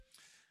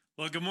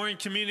Well, good morning,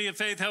 community of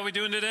faith. How are we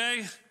doing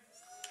today?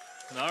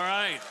 All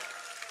right.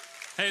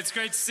 Hey, it's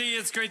great to see you.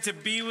 It's great to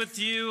be with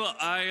you.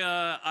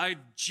 I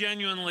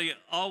genuinely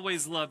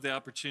always love the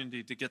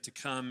opportunity to get to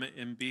come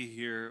and be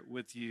here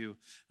with you.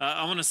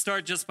 I want to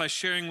start just by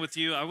sharing with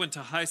you. I went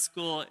to high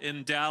school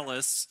in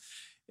Dallas,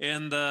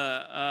 and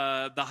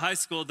the high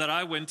school that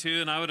I went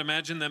to, and I would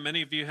imagine that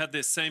many of you had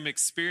this same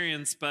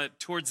experience, but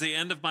towards the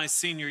end of my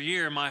senior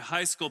year, my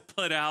high school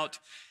put out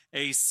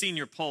a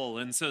senior poll.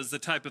 And so it's the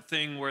type of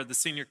thing where the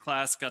senior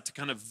class got to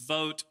kind of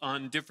vote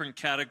on different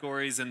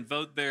categories and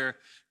vote their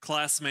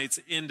classmates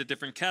into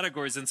different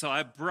categories. And so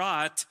I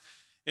brought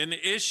an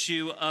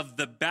issue of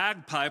The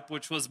Bagpipe,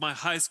 which was my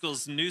high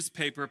school's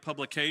newspaper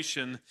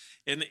publication.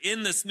 And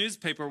in this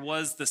newspaper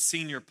was the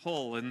senior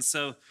poll. And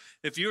so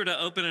if you were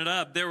to open it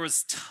up, there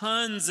was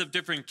tons of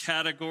different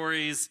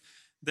categories.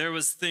 There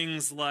was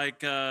things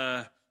like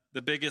the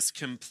biggest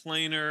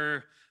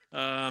complainer,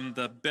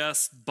 the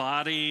best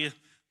body,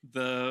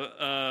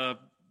 the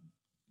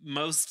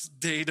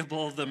most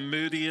dateable, the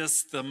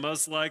moodiest, the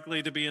most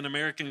likely to be an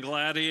American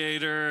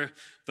gladiator,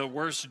 the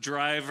worst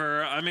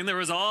driver. I mean, there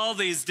was all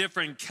these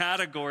different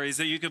categories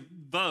that you could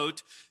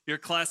vote your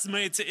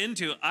classmates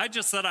into. I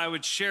just thought I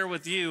would share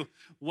with you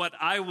what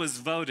I was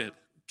voted,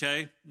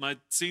 okay? My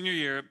senior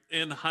year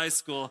in high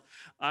school,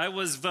 I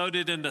was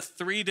voted into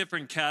 3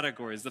 different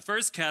categories. The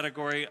first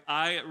category,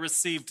 I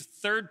received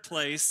 3rd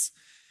place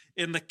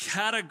in the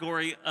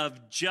category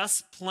of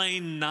just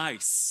plain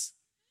nice.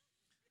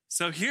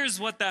 So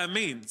here's what that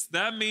means.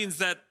 That means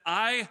that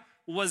I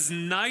was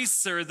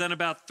nicer than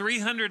about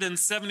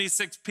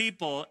 376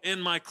 people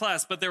in my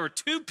class, but there were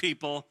 2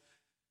 people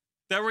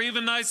that were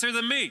even nicer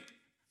than me.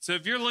 So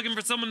if you're looking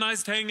for someone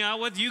nice to hang out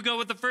with, you go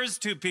with the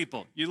first 2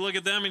 people. You look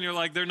at them and you're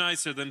like, they're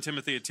nicer than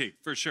Timothy Ateek,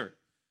 for sure.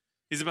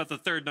 He's about the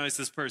 3rd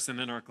nicest person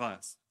in our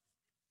class.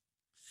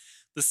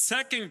 The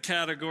second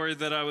category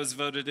that I was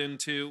voted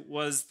into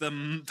was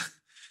the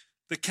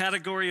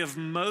category of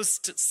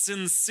most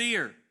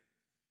sincere,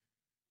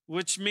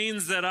 which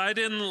means that I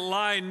didn't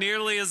lie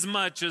nearly as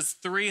much as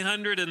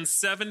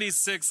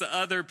 376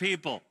 other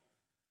people.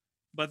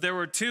 But there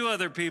were 2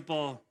 other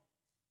people,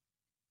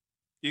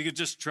 you could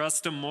just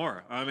trust them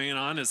more. I mean,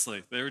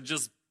 honestly, they're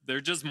just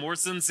more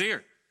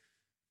sincere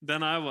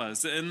than I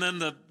was. And then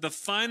the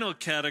final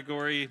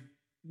category,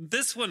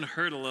 this one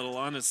hurt a little,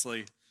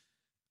 honestly.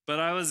 But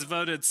I was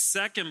voted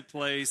 2nd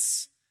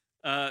place,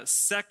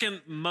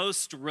 2nd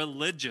most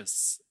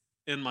religious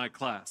in my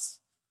class.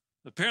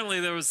 Apparently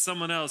there was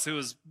someone else who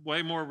was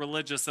way more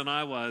religious than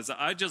I was.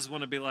 I just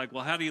want to be like,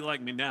 well, how do you like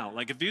me now?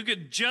 Like, if you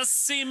could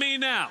just see me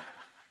now,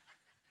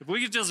 if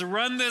we could just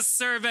run this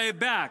survey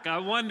back, I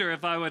wonder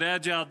if I would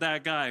edge out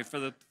that guy for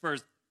the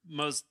first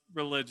most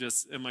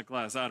religious in my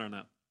class. I don't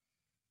know.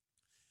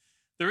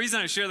 The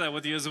reason I share that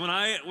with you is when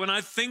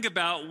I think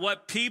about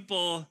what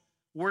people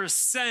were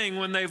saying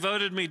when they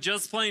voted me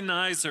just plain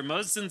nice or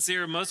most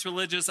sincere, most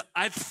religious,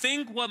 I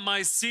think what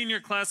my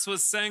senior class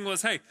was saying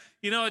was, hey,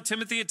 you know what,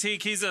 Timothy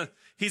Ateek, he's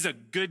a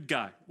good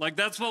guy. Like,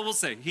 that's what we'll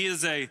say.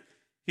 He's a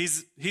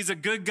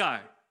good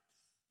guy.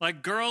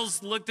 Like,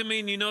 girls looked at me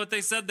and you know what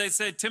they said? They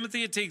said,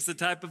 Timothy Ateek's the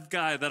type of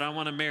guy that I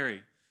want to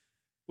marry,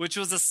 which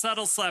was a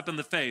subtle slap in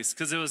the face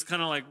because it was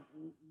kind of like,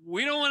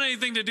 we don't want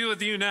anything to do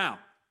with you now,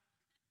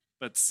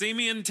 but see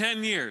me in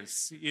 10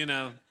 years, you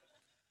know.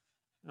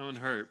 That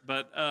wouldn't hurt.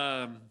 But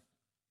I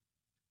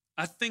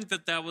think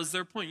that was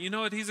their point. You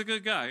know what? He's a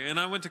good guy. And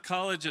I went to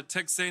college at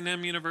Texas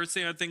A&M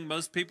University. I think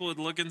most people would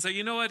look and say,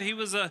 you know what? He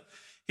was a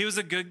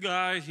good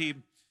guy. He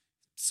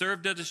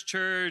served at his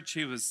church.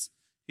 He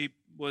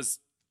was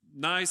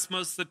nice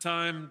most of the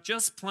time.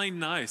 Just plain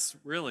nice,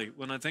 really,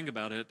 when I think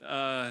about it.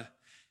 And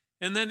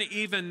then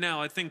even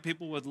now, I think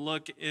people would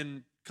look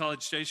in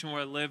College Station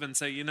where I live and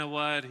say, you know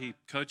what? He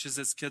coaches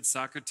his kids'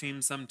 soccer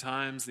team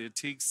sometimes. The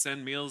Ateeks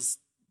send meals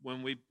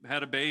when we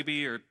had a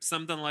baby or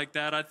something like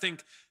that. I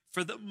think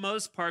for the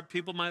most part,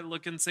 people might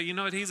look and say, you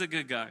know what, he's a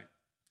good guy.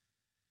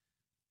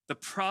 The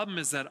problem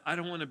is that I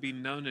don't want to be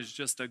known as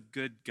just a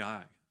good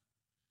guy.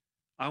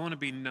 I want to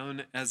be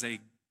known as a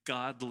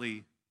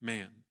godly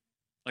man.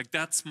 Like,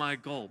 that's my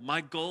goal.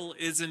 My goal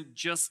isn't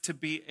just to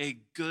be a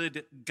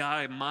good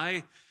guy.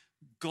 My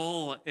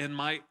goal and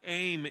my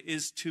aim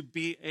is to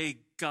be a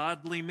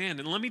godly man.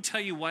 And let me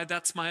tell you why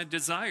that's my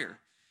desire.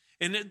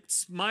 And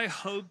it's my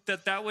hope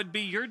that that would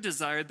be your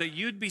desire, that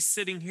you'd be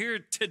sitting here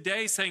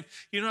today saying,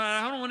 you know,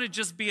 I don't want to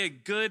just be a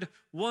good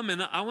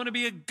woman. I want to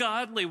be a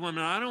godly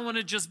woman. I don't want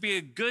to just be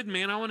a good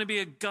man. I want to be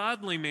a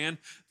godly man.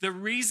 The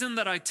reason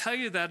that I tell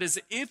you that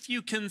is if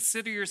you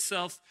consider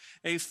yourself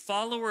a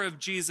follower of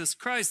Jesus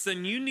Christ,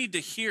 then you need to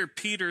hear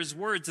Peter's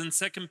words in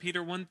 2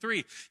 Peter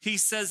 1:3. He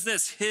says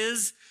this,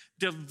 his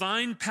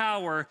divine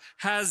power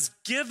has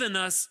given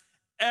us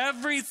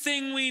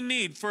everything we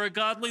need for a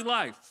godly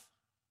life.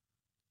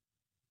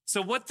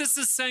 So what this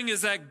is saying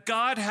is that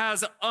God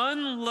has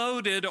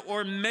unloaded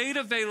or made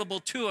available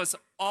to us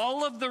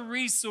all of the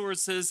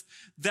resources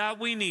that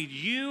we need.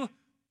 You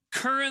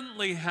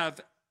currently have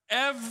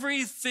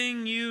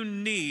everything you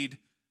need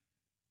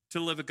to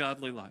live a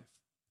godly life.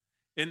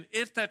 And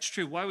if that's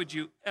true, why would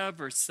you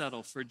ever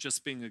settle for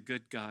just being a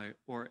good guy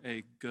or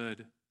a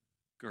good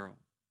girl?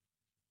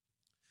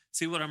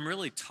 See, what I'm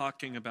really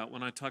talking about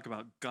when I talk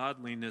about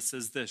godliness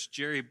is this.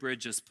 Jerry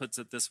Bridges puts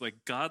it this way: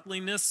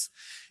 godliness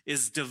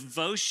is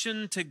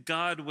devotion to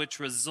God, which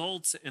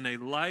results in a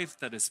life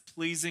that is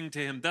pleasing to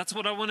Him. That's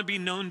what I want to be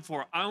known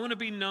for. I want to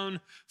be known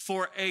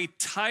for a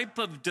type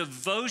of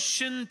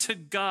devotion to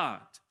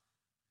God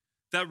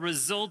that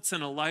results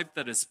in a life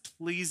that is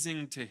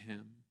pleasing to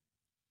Him.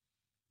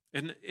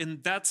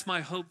 And that's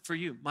my hope for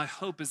you. My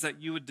hope is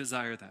that you would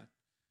desire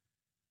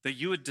that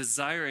you would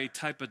desire a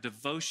type of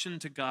devotion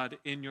to God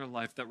in your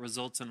life that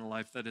results in a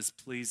life that is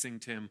pleasing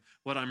to Him.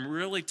 What I'm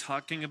really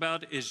talking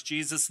about is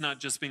Jesus not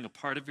just being a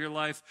part of your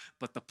life,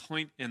 but the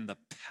point and the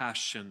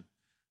passion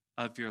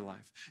of your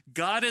life.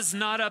 God is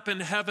not up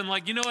in heaven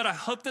like, you know what, I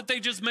hope that they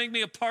just make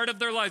me a part of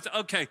their lives.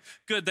 Okay,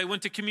 good. They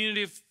went to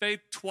Community of Faith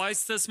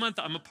twice this month.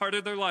 I'm a part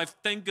of their life.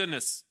 Thank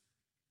goodness.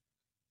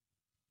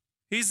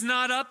 He's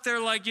not up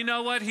there like, you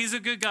know what, he's a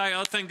good guy.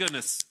 Oh, thank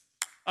goodness.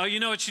 Oh,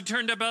 you know what, it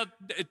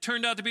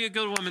turned out to be a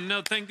good woman.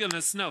 No, thank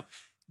goodness, no.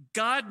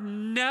 God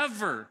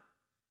never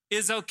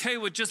is okay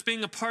with just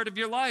being a part of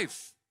your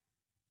life.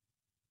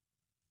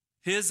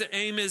 His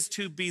aim is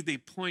to be the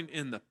point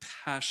in the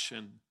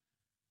passion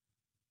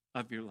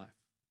of your life.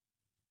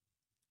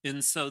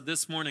 And so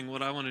this morning,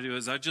 what I want to do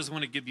is I just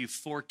want to give you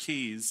four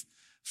keys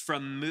for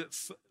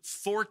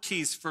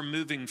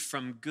moving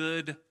from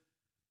good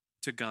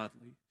to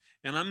godly.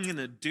 And I'm going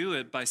to do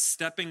it by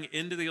stepping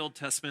into the Old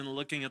Testament and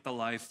looking at the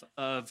life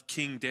of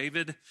King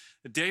David.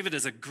 David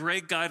is a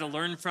great guy to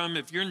learn from.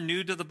 If you're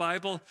new to the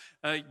Bible,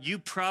 you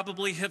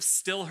probably have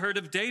still heard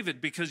of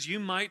David because you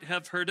might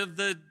have heard of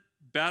the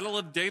Battle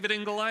of David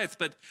and Goliath.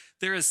 But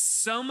there is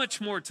so much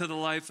more to the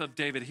life of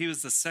David. He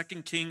was the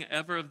second king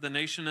ever of the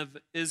nation of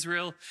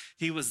Israel.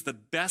 He was the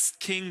best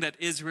king that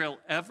Israel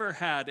ever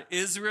had.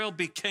 Israel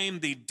became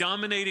the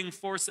dominating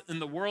force in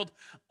the world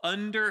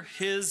under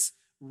his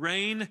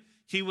reign.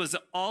 He was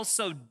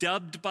also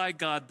dubbed by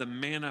God the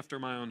man after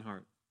my own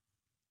heart.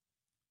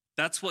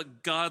 That's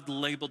what God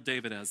labeled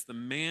David as, the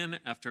man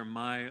after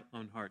my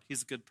own heart.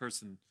 He's a good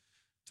person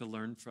to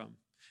learn from.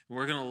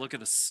 We're going to look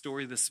at a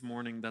story this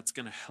morning that's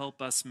going to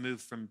help us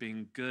move from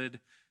being good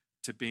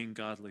to being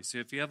godly. So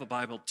if you have a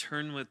Bible,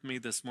 turn with me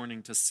this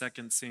morning to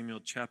 2 Samuel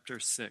chapter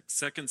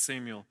 6. 2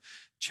 Samuel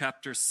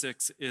chapter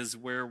 6 is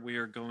where we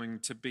are going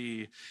to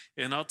be.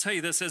 And I'll tell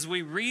you this, as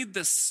we read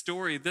this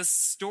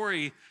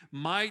story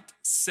might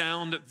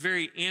sound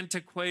very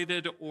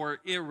antiquated or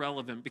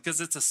irrelevant because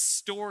it's a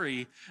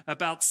story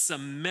about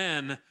some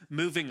men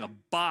moving a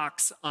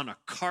box on a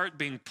cart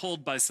being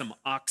pulled by some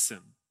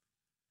oxen.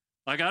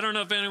 Like, I don't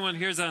know if anyone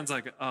hears that and is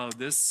like, oh,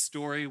 this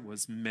story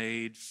was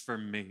made for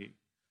me.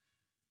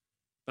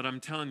 But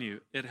I'm telling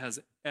you, it has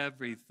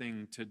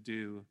everything to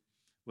do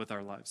with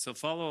our lives. So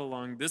follow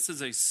along. This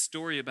is a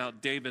story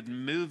about David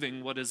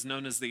moving what is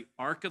known as the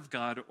Ark of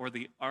God or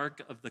the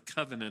Ark of the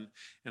Covenant.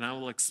 And I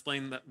will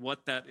explain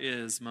what that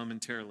is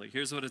momentarily.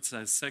 Here's what it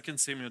says, 2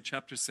 Samuel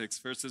chapter 6,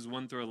 verses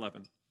 1 through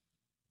 11. It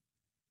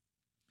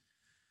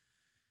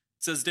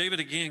says,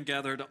 David again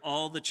gathered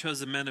all the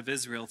chosen men of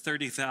Israel,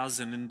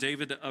 30,000, and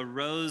David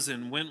arose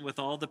and went with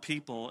all the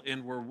people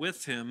and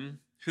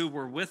who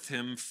were with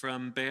him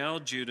from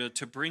Baal Judah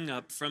to bring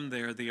up from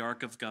there the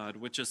ark of God,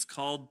 which is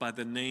called by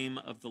the name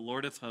of the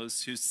Lord of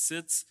hosts, who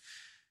sits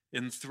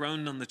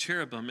enthroned on the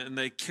cherubim. And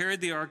they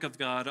carried the ark of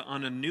God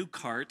on a new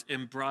cart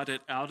and brought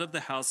it out of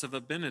the house of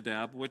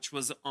Abinadab, which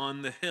was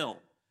on the hill.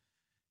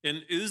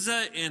 And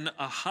Uzzah and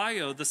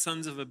Ahio, the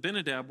sons of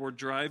Abinadab, were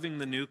driving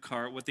the new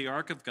cart with the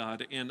ark of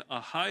God, and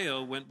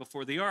Ahio went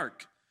before the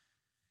ark.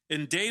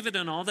 And David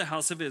and all the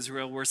house of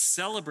Israel were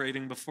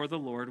celebrating before the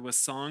Lord with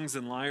songs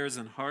and lyres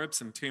and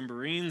harps and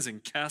tambourines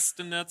and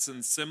castanets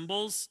and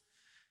cymbals.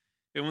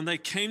 And when they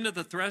came to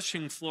the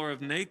threshing floor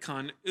of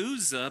Nacon,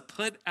 Uzzah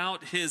put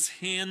out his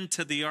hand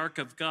to the ark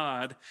of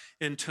God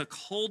and took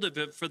hold of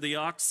it, for the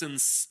oxen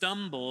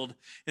stumbled.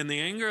 And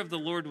the anger of the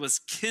Lord was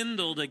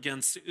kindled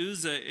against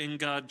Uzzah, and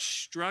God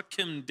struck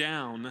him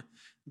down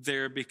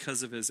there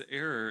because of his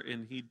error,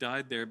 and he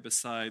died there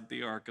beside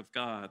the ark of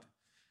God.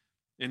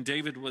 And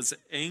David was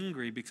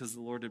angry because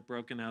the Lord had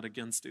broken out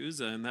against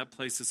Uzzah, and that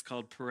place is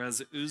called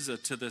Perez Uzzah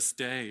to this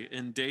day.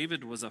 And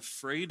David was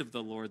afraid of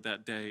the Lord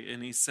that day,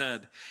 and he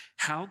said,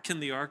 how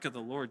can the ark of the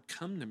Lord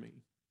come to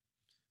me?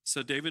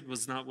 So David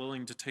was not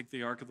willing to take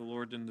the ark of the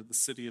Lord into the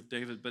city of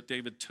David, but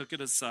David took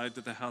it aside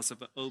to the house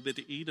of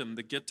Obed-Edom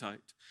the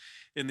Gittite.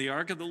 And the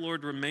ark of the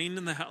Lord remained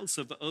in the house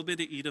of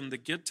Obed-Edom the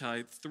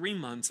Gittite 3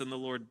 months, and the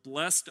Lord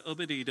blessed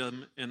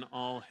Obed-Edom and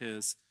all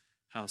his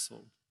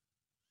household.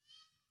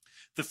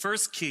 The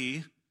first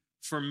key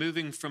for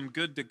moving from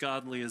good to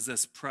godly is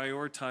this: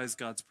 prioritize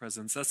God's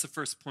presence. That's the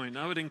first point.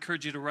 I would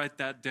encourage you to write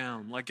that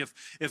down. Like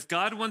if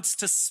God wants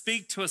to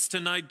speak to us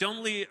tonight,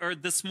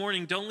 this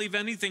morning, don't leave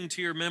anything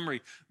to your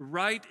memory.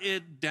 Write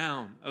it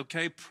down,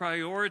 okay?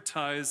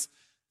 Prioritize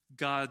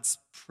God's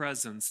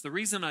presence. The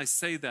reason I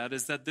say that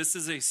is that this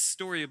is a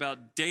story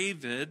about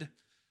David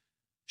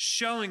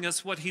showing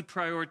us what he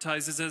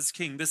prioritizes as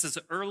king. This is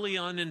early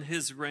on in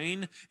his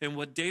reign, and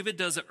what David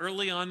does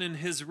early on in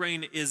his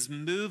reign is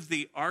move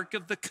the Ark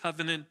of the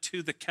Covenant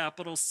to the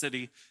capital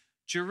city,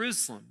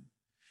 Jerusalem.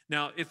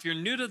 Now, if you're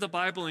new to the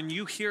Bible and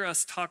you hear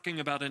us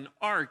talking about an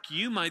ark,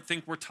 you might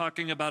think we're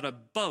talking about a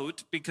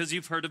boat because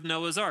you've heard of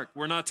Noah's Ark.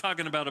 We're not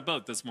talking about a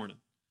boat this morning.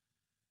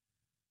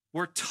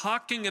 We're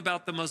talking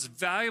about the most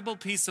valuable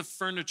piece of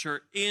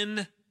furniture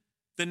in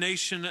the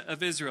nation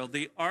of Israel.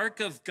 The Ark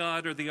of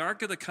God, or the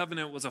Ark of the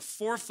Covenant, was a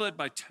 4-foot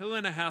by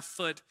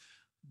 2.5-foot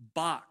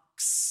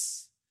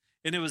box.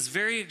 And it was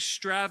very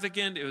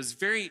extravagant. It was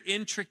very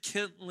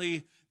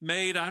intricately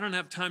made. I don't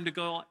have time to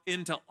go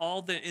into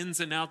all the ins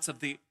and outs of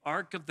the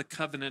Ark of the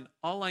Covenant.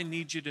 All I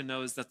need you to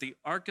know is that the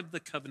Ark of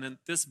the Covenant,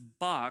 this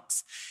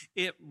box,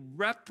 it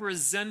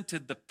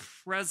represented the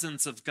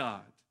presence of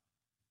God.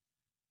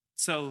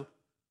 So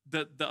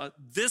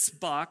this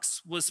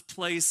box was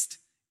placed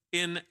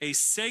in a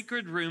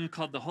sacred room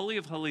called the Holy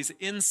of Holies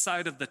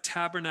inside of the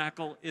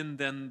tabernacle and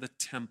then the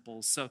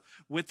temple. So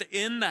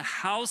within the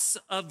house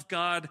of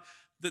God,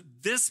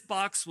 this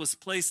box was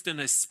placed in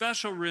a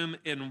special room,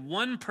 and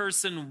one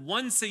person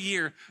once a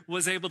year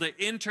was able to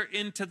enter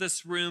into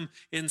this room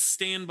and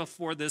stand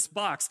before this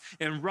box.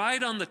 And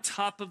right on the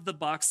top of the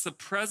box, the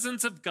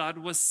presence of God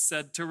was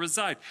said to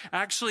reside.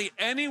 Actually,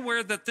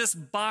 anywhere that this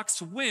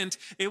box went,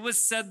 it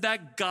was said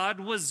that God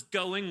was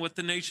going with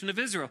the nation of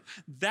Israel.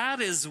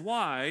 That is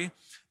why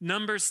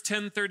Numbers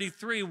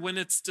 10:33, when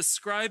it's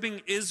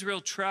describing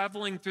Israel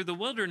traveling through the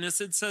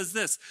wilderness, it says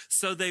this: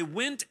 so they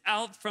went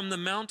out from the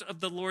mount of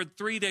the Lord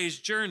 3 days'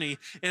 journey,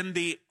 and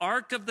the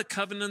ark of the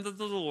covenant of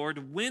the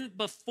Lord went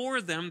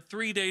before them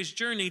 3 days'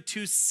 journey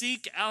to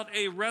seek out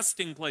a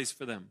resting place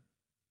for them.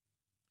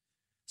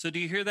 So do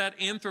you hear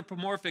that?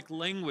 Anthropomorphic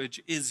language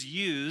is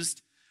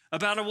used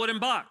about a wooden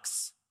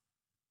box.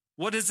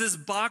 What does this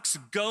box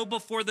go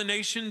before the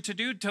nation to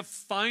do? To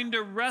find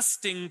a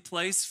resting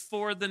place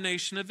for the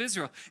nation of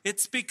Israel.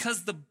 It's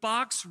because the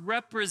box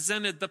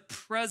represented the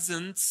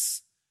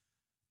presence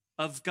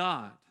of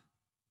God.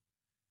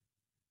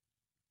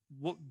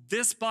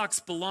 This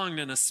box belonged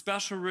in a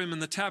special room in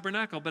the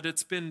tabernacle, but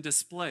it's been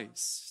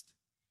displaced.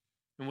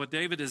 And what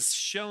David is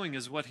showing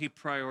is what he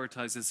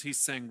prioritizes. He's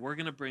saying, we're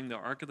going to bring the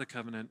Ark of the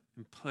Covenant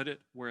and put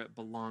it where it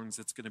belongs.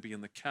 It's going to be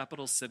in the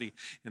capital city,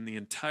 and the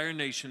entire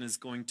nation is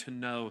going to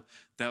know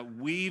that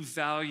we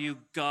value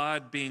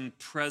God being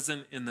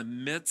present in the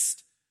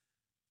midst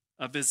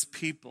of his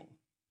people.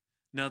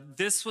 Now,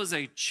 this was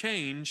a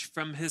change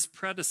from his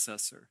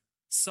predecessor,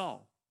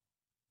 Saul,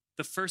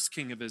 the first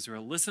king of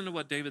Israel. Listen to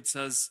what David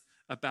says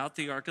about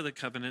the Ark of the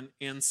Covenant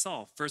and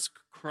Saul. 1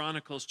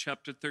 Chronicles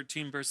chapter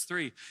 13, verse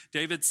 3.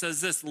 David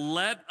says this: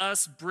 let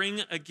us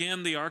bring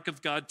again the Ark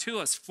of God to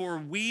us, for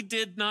we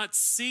did not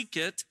seek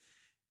it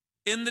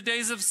in the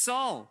days of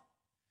Saul.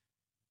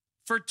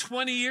 For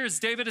 20 years,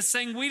 David is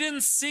saying, we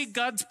didn't seek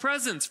God's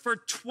presence. For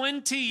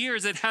 20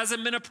 years, it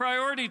hasn't been a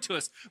priority to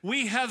us.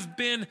 We have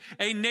been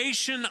a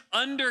nation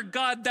under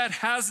God that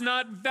has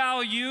not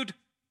valued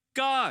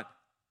God.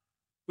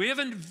 We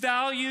haven't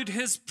valued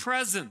his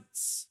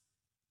presence.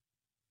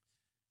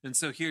 And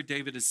so here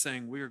David is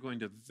saying we are going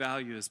to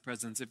value his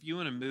presence. If you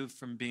want to move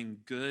from being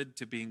good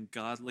to being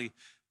godly,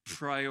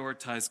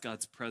 prioritize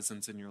God's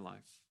presence in your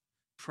life.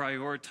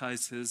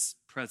 Prioritize his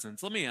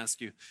presence. Let me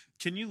ask you,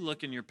 can you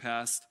look in your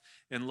past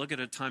and look at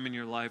a time in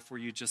your life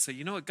where you just say,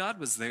 you know what, God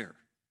was there?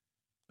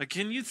 Like,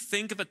 can you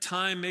think of a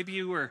time, maybe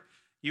you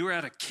were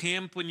at a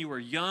camp when you were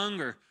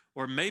young,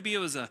 or maybe it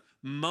was a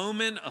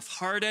moment of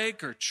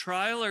heartache or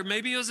trial, or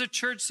maybe it was a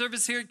church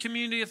service here at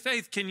Community of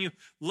Faith. Can you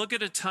look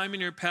at a time in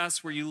your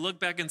past where you look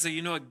back and say,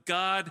 you know what,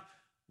 God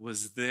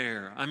was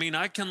there? I mean,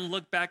 I can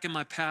look back in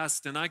my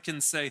past and I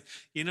can say,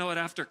 you know what,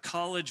 after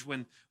college,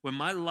 when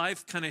my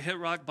life kind of hit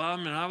rock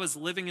bottom and I was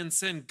living in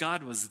sin,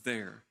 God was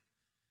there.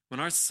 When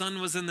our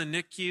son was in the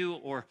NICU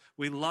or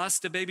we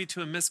lost a baby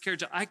to a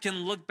miscarriage, I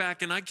can look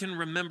back and I can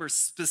remember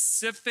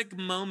specific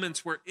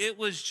moments where it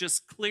was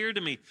just clear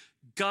to me,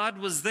 God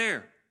was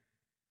there.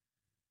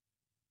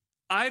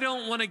 I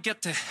don't want to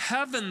get to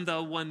heaven,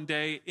 though, one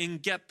day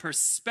and get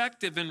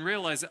perspective and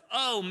realize,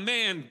 oh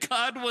man,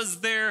 God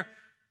was there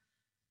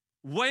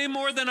way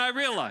more than I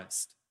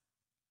realized.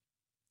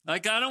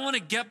 Like, I don't want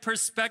to get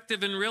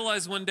perspective and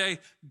realize one day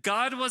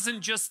God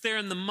wasn't just there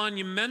in the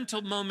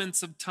monumental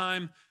moments of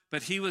time,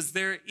 but he was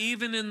there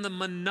even in the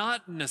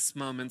monotonous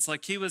moments.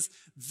 Like, he was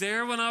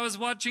there when I was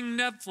watching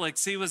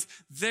Netflix. He was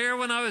there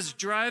when I was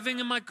driving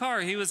in my car.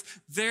 He was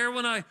there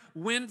when I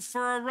went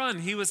for a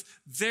run. He was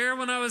there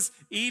when I was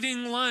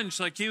eating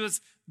lunch. Like, he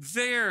was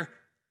there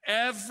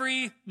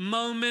every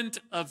moment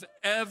of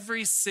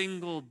every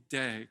single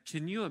day.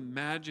 Can you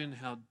imagine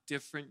how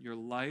different your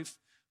life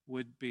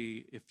would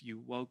be if you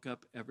woke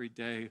up every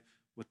day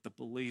with the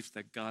belief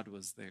that God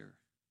was there?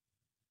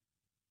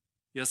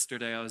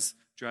 Yesterday, I was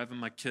driving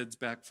my kids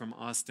back from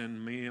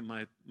Austin. Me and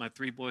my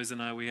 3 boys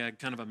and I, we had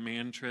kind of a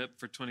man trip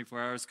for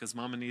 24 hours because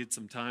Mama needed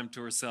some time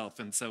to herself.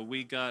 And so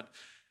we got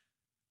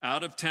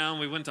out of town.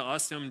 We went to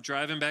Austin. I'm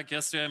driving back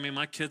yesterday. I mean,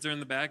 my kids are in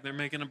the back. They're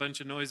making a bunch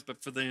of noise.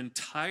 But for the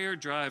entire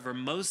drive, or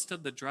most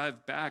of the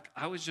drive back,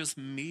 I was just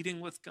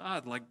meeting with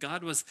God. Like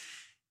God was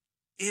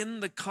in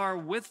the car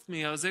with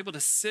me. I was able to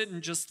sit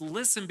and just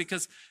listen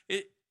because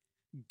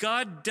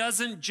God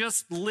doesn't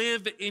just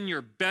live in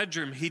your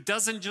bedroom. He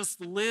doesn't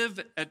just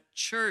live at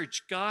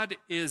church. God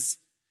is,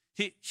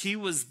 he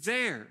was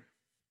there.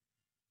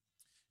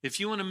 If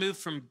you want to move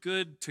from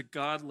good to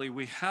godly,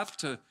 we have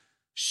to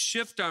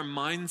shift our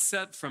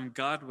mindset from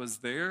God was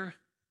there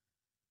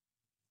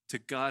to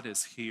God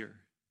is here.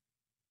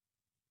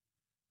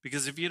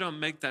 Because if you don't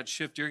make that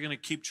shift, you're going to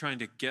keep trying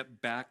to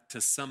get back to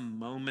some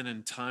moment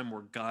in time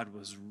where God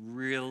was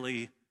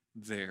really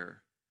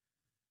there.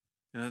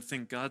 And I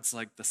think God's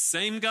like, the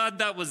same God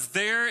that was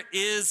there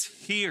is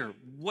here.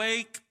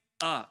 Wake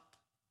up.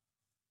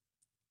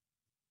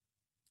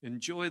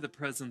 Enjoy the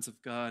presence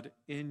of God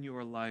in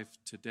your life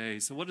today.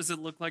 So what does it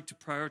look like to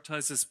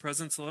prioritize His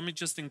presence? So let me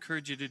just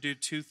encourage you to do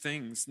two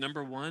things.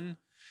 Number one,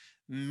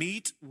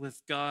 meet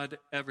with God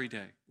every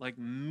day. Like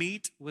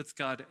meet with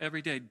God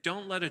every day.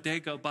 Don't let a day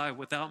go by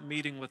without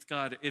meeting with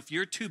God. If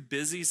you're too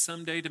busy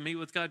someday to meet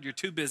with God, you're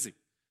too busy.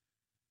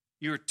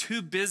 You're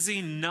too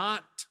busy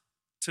not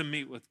to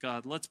meet with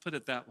God. Let's put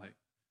it that way.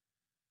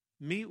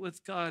 Meet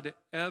with God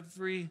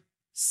every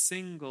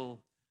single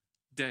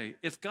day.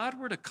 If God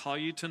were to call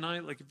you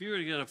tonight, like if you were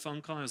to get a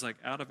phone call and it was like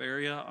out of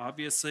area,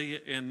 obviously,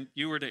 and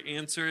you were to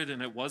answer it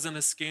and it wasn't a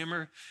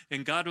scammer,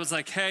 and God was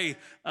like, hey,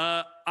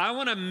 I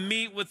want to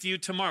meet with you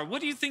tomorrow. What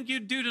do you think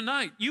you'd do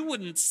tonight? You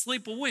wouldn't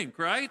sleep a wink,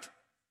 right?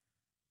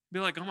 Be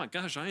like, oh my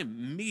gosh, I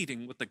am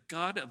meeting with the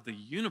God of the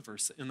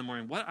universe in the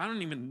morning. What? I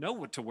don't even know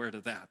what to wear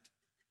to that.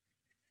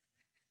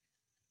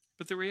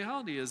 But the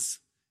reality is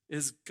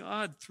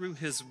God through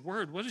His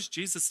word. What does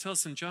Jesus tell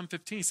us in John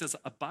 15? He says,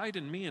 abide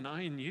in me and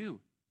I in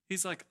you.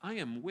 He's like, I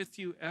am with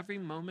you every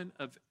moment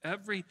of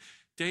every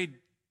day.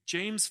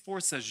 James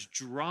 4 says,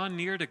 draw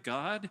near to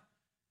God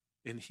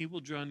and He will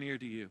draw near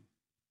to you.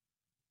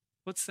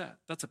 What's that?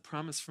 That's a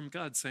promise from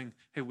God saying,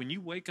 hey, when you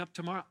wake up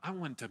tomorrow, I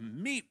want to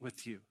meet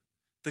with you.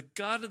 The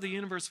God of the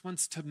universe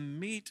wants to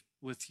meet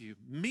with you.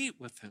 Meet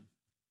with Him.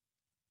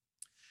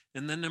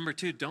 And then number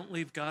two, don't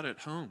leave God at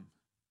home.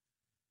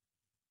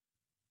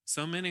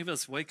 So many of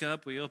us wake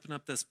up, we open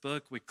up this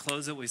book, we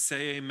close it, we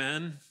say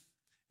amen,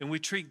 and we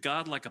treat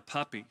God like a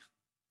puppy.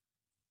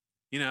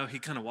 You know, He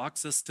kind of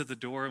walks us to the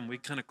door and we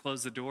kind of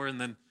close the door, and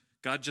then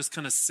God just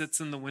kind of sits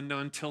in the window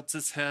and tilts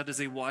His head as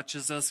He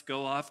watches us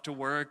go off to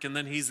work, and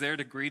then He's there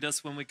to greet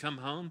us when we come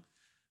home.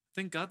 I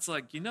think God's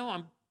like, you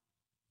know,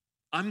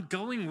 I'm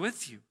going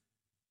with you.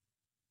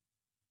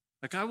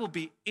 Like I will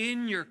be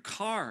in your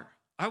car.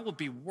 I will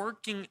be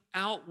working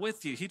out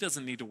with you. He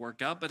doesn't need to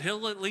work out, but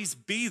He'll at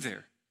least be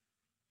there.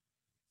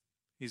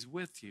 He's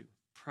with you.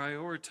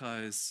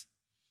 Prioritize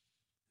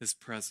His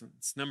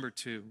presence. Number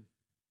two,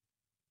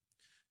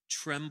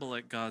 tremble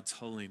at God's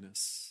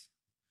holiness.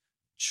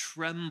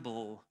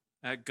 Tremble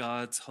at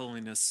God's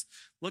holiness.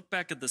 Look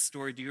back at the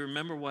story. Do you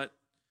remember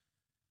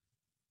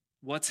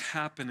what's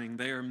happening?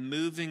 They are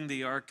moving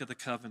the Ark of the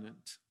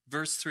Covenant.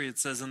 Verse 3, it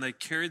says, and they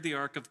carried the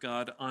ark of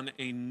God on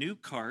a new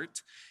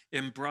cart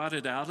and brought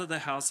it out of the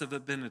house of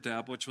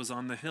Abinadab, which was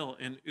on the hill.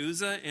 And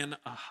Uzzah and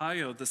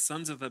Ahio, the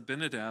sons of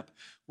Abinadab,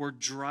 were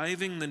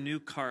driving the new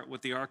cart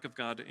with the ark of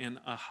God, and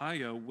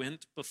Ahio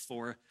went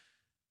before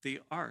the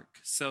ark.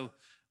 So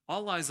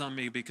all eyes on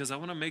me, because I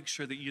want to make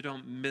sure that you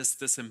don't miss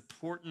this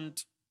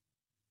important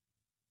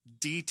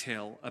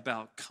detail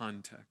about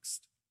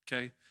context,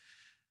 okay?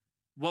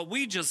 What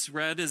we just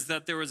read is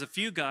that there was a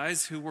few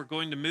guys who were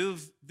going to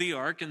move the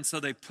ark, and so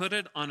they put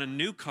it on a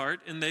new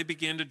cart, and they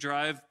began to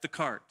drive the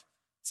cart.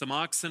 Some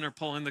oxen are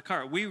pulling the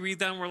cart. We read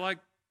that, and we're like,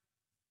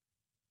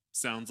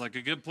 sounds like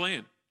a good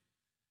plan.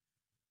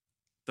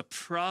 The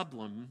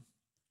problem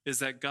is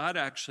that God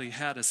actually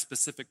had a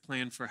specific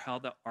plan for how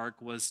the ark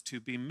was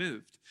to be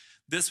moved.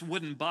 This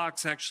wooden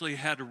box actually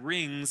had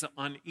rings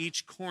on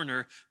each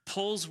corner.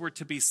 Poles were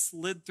to be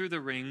slid through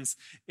the rings,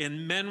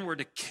 and men were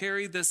to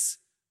carry this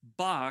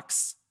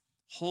box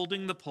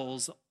holding the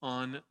poles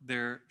on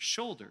their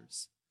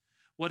shoulders.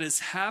 What is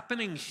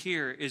happening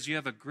here is you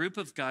have a group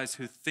of guys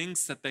who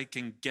thinks that they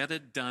can get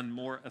it done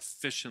more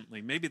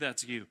efficiently. Maybe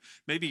that's you.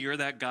 Maybe you're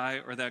that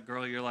guy or that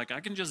girl. You're like, I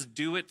can just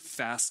do it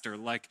faster.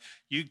 Like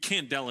you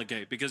can't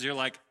delegate because you're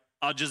like,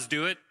 I'll just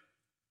do it.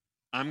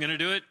 I'm going to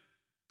do it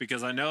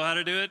because I know how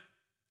to do it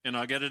and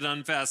I'll get it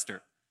done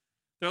faster.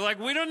 They're like,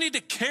 we don't need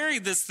to carry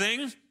this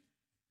thing.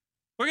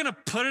 We're going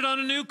to put it on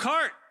a new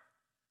cart.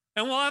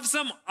 And we'll have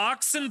some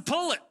oxen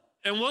pull it,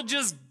 and we'll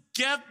just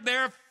get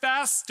there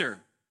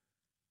faster.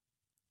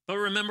 But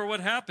remember what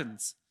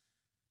happens.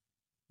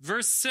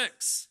 Verse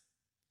 6.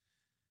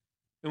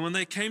 And when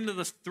they came to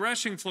the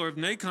threshing floor of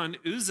Nacon,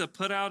 Uzzah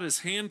put out his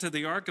hand to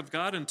the ark of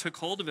God and took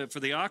hold of it, for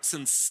the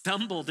oxen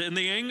stumbled. And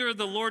the anger of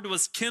the Lord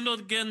was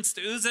kindled against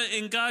Uzzah,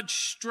 and God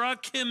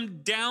struck him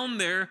down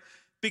there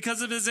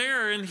because of his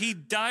error, and he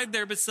died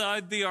there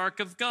beside the ark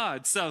of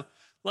God. So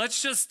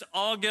let's just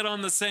all get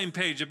on the same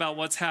page about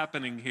what's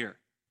happening here.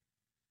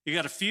 You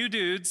got a few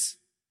dudes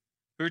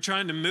who are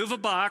trying to move a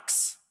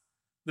box.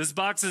 This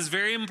box is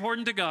very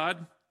important to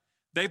God.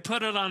 They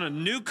put it on a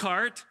new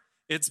cart.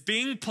 It's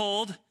being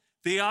pulled.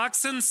 The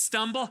oxen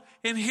stumble.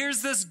 And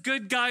here's this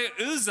good guy,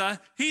 Uzzah.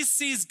 He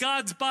sees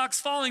God's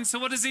box falling. So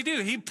what does he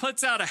do? He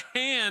puts out a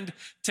hand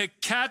to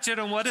catch it.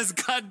 And what does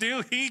God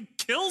do? He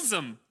kills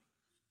him.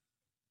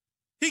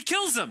 He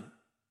kills him.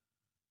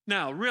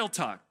 Now, real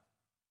talk.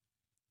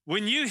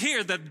 When you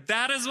hear that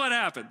that is what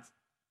happens,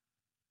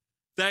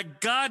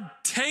 that God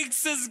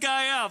takes this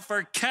guy out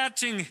for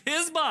catching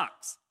his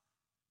box,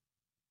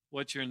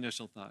 what's your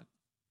initial thought?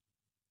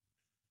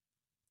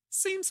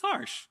 Seems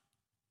harsh,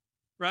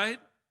 right?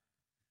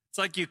 It's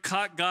like you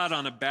caught God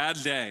on a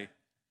bad day.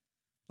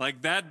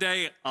 Like that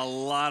day, a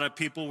lot of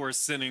people were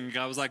sinning.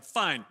 God was like,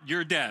 fine,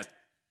 you're dead.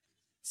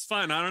 It's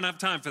fine, I don't have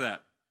time for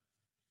that.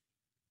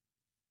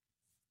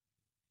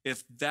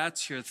 If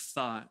that's your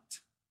thought,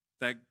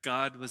 that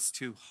God was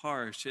too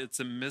harsh, it's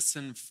a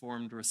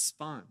misinformed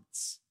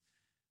response.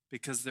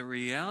 Because the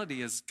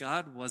reality is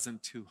God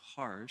wasn't too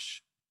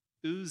harsh.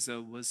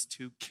 Uzzah was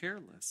too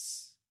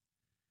careless.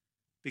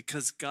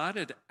 Because God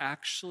had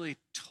actually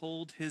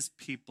told his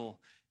people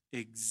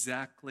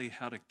exactly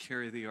how to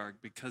carry the ark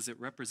because it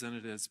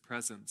represented his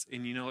presence.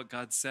 And you know what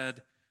God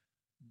said?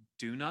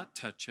 Do not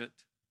touch it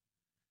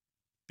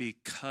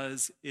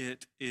because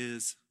it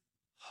is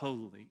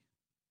holy.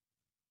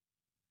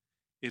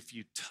 If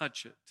you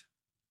touch it,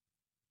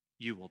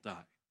 you will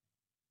die.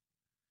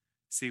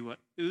 See, what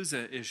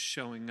Uzzah is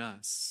showing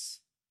us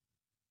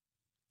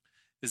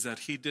is that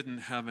he didn't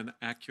have an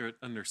accurate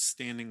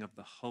understanding of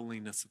the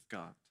holiness of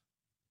God.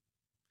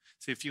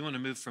 See, if you want to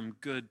move from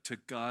good to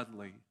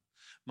godly,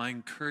 my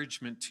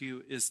encouragement to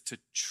you is to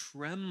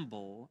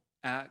tremble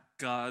at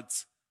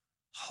God's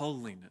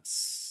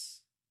holiness.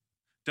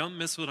 Don't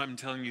miss what I'm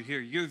telling you here.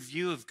 Your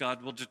view of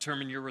God will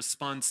determine your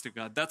response to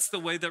God. That's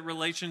the way that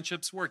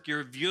relationships work.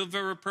 Your view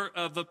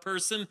of a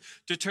person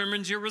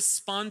determines your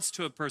response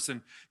to a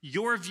person.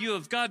 Your view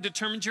of God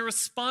determines your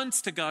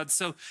response to God.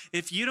 So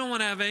if you don't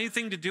want to have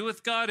anything to do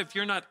with God, if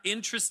you're not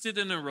interested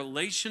in a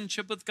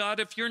relationship with God,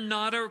 if you're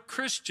not a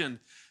Christian,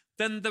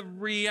 then the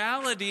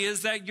reality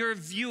is that your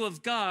view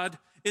of God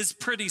is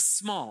pretty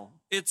small.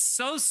 It's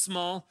so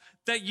small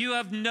that you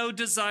have no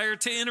desire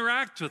to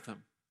interact with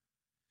him.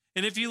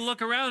 And if you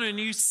look around and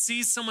you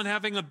see someone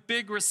having a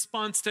big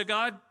response to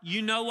God,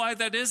 you know why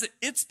that is?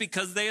 It's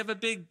because they have a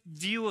big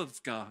view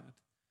of God.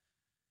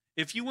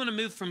 If you want to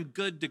move from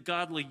good to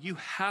godly, you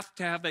have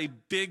to have a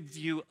big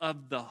view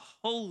of the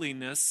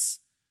holiness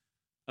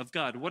of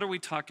God. What are we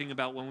talking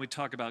about when we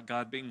talk about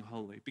God being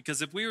holy?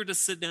 Because if we were to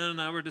sit down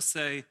and I were to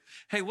say,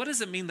 hey, what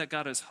does it mean that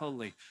God is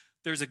holy?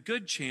 There's a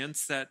good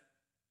chance that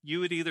you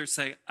would either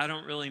say, I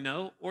don't really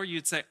know, or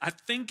you'd say, I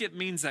think it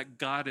means that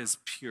God is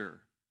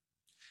pure.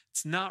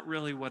 It's not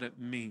really what it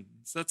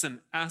means. That's an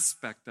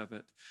aspect of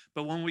it.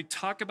 But when we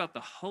talk about the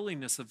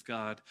holiness of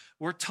God,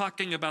 we're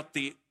talking about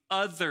the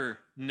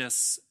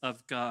otherness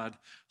of God.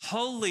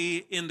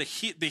 Holy in the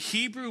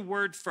Hebrew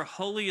word for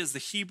holy is the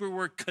Hebrew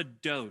word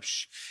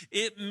kadosh.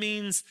 It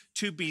means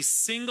to be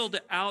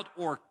singled out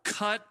or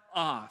cut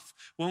off.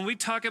 When we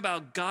talk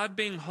about God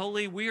being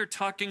holy, we are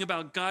talking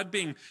about God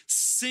being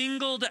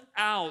singled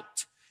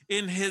out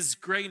in his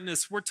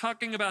greatness. We're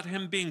talking about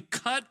him being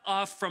cut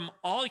off from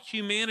all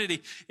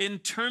humanity in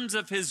terms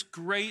of his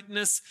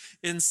greatness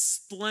and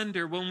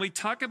splendor. When we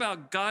talk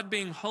about God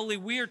being holy,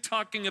 we are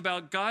talking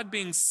about God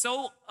being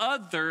so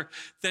other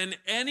than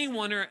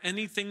anyone or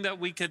anything that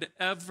we could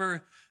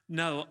ever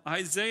know.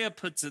 Isaiah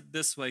puts it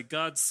this way.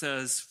 God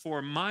says,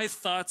 for my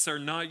thoughts are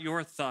not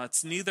your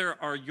thoughts,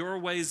 neither are your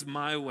ways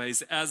my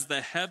ways. As the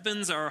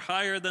heavens are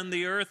higher than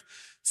the earth,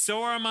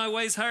 so are my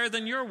ways higher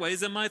than your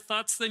ways, and my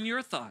thoughts than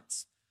your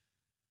thoughts.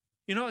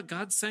 You know what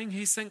God's saying?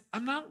 He's saying,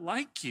 I'm not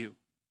like you.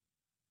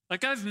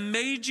 Like I've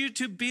made you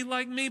to be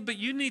like me, but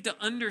you need to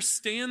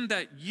understand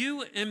that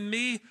you and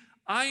me,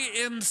 I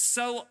am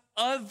so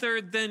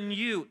other than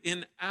you.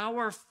 In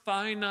our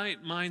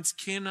finite minds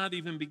cannot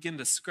even begin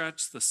to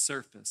scratch the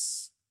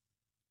surface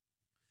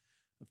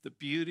of the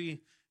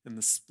beauty and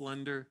the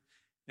splendor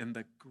and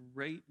the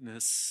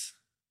greatness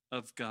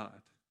of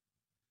God.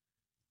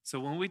 So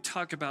when we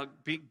talk about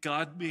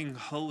God being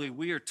holy,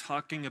 we are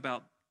talking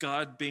about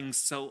God being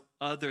so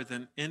other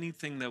than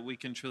anything that we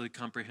can truly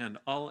comprehend.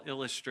 I'll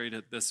illustrate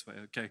it this way,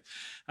 okay?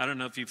 I don't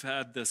know if you've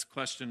had this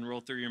question roll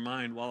through your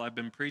mind while I've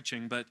been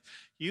preaching, but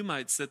you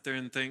might sit there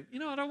and think, you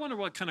know what, I wonder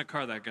what kind of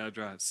car that guy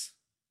drives.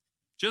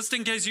 Just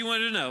in case you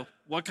wanted to know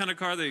what kind of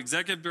car the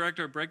executive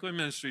director of Breakaway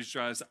Ministries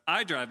drives,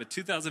 I drive a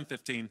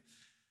 2015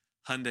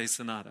 Hyundai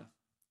Sonata.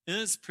 And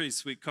it's a pretty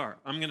sweet car.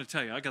 I'm going to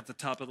tell you, I got the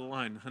top of the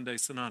line Hyundai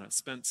Sonata.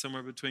 Spent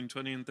somewhere between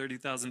 $20,000 and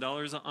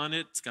 $30,000 on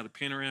it. It's got a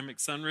panoramic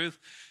sunroof.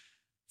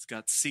 It's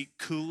got seat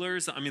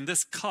coolers. I mean,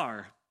 this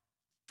car,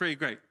 pretty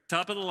great.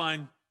 Top of the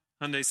line,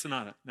 Hyundai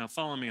Sonata. Now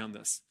follow me on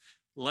this.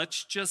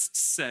 Let's just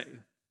say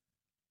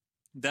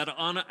that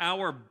on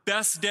our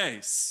best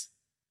days,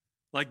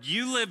 like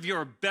you live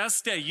your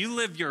best day, you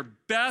live your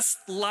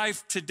best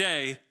life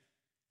today,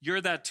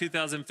 you're that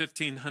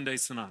 2015 Hyundai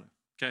Sonata,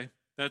 okay?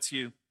 That's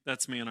you.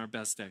 That's me on our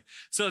best day.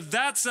 So if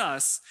that's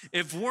us,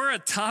 if we're a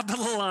top of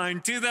the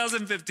line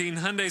 2015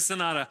 Hyundai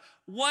Sonata,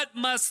 what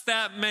must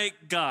that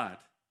make God?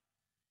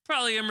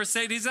 Probably a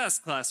Mercedes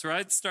S-Class,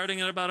 right?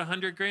 Starting at about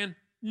 100 grand?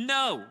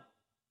 No.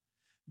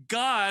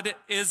 God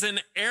is an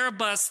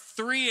Airbus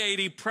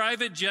 380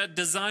 private jet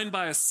designed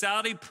by a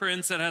Saudi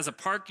prince that has a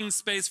parking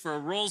space for a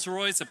Rolls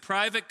Royce, a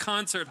private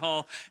concert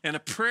hall, and a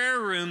prayer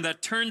room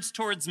that turns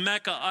towards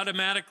Mecca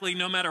automatically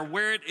no matter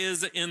where it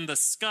is in the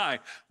sky.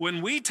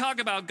 When we talk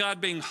about God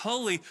being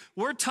holy,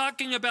 we're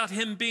talking about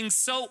him being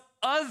so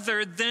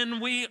other than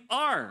we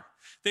are.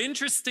 The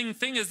interesting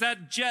thing is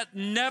that jet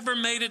never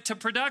made it to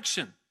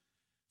production.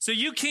 So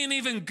you can't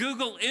even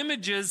Google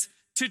images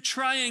to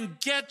try and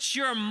get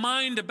your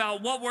mind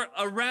about what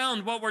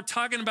we're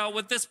talking about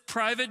with this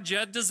private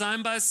jet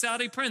designed by a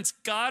Saudi prince.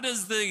 God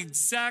is the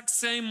exact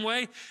same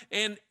way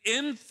and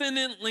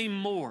infinitely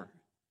more.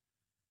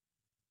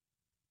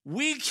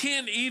 We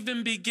can't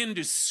even begin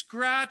to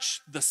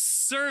scratch the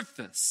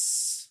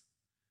surface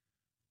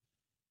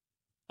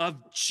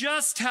of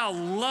just how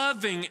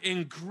loving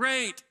and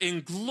great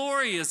and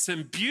glorious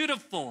and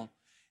beautiful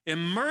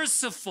and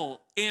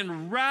merciful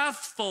and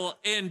wrathful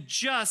and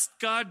just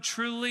God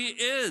truly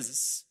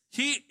is.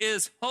 He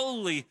is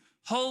holy,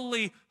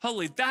 holy,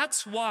 holy.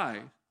 That's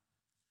why.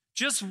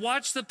 Just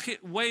watch the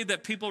way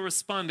that people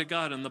respond to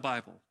God in the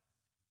Bible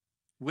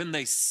when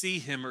they see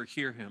him or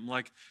hear him.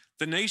 Like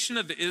the nation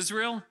of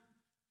Israel,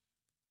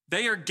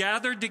 they are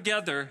gathered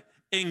together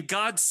and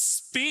God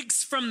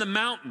speaks from the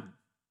mountain.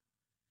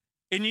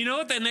 And you know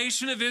what the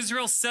nation of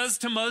Israel says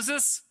to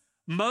Moses?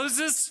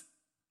 Moses,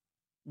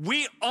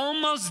 we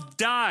almost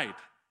died.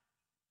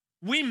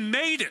 We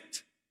made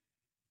it.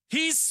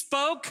 He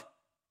spoke.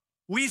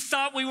 We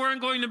thought we weren't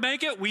going to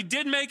make it. We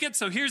did make it.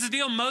 So here's the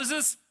deal,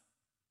 Moses.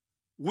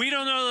 We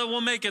don't know that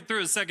we'll make it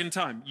through a second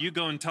time. You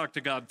go and talk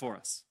to God for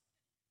us.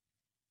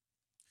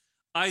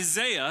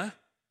 Isaiah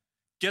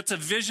gets a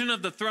vision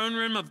of the throne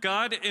room of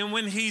God. And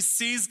when he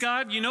sees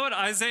God, you know what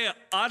Isaiah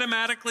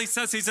automatically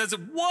says? He says,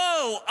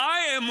 whoa,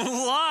 I am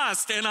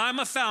lost and I'm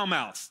a foul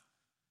mouth.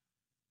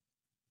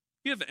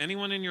 You have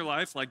anyone in your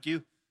life like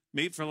you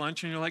meet for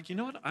lunch and you're like, you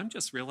know what? I'm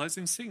just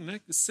realizing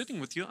sitting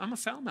with you, I'm a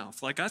foul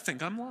mouth. Like I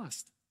think I'm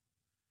lost.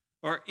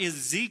 Or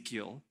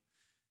Ezekiel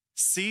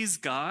sees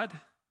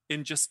God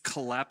and just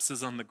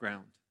collapses on the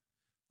ground.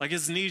 Like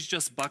his knees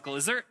just buckle.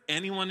 Is there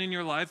anyone in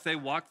your life, they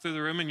walk through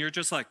the room and you're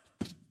just like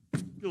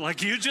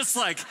you just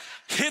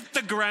hit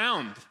the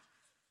ground.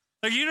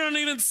 Like you don't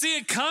even see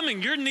it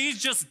coming. Your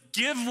knees just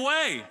give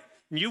way.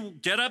 You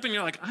get up and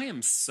you're like, I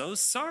am so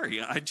sorry.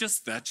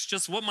 That's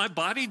just what my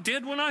body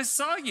did when I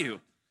saw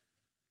you.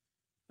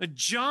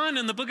 John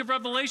in the book of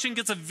Revelation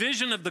gets a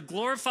vision of the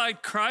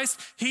glorified Christ.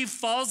 He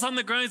falls on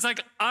the ground. He's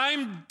like,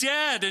 I'm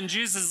dead. And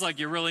Jesus is like,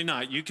 you're really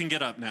not. You can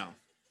get up now.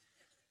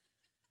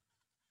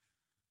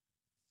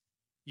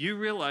 You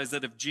realize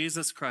that if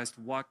Jesus Christ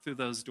walked through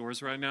those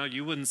doors right now,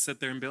 you wouldn't sit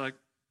there and be like,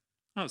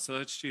 oh, so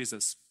that's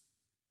Jesus.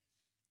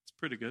 It's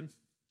pretty good.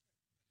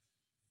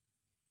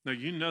 No,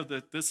 you know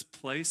that this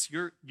place,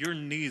 your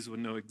knees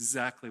would know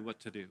exactly what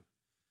to do.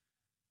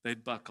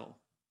 They'd buckle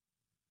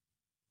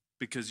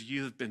because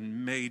you have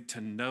been made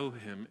to know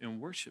him and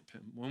worship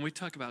him. When we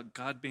talk about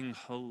God being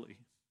holy,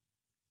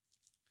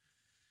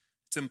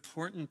 it's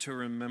important to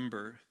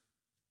remember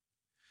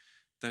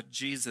that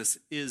Jesus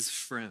is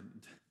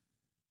friend,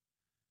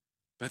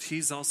 but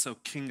he's also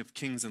King of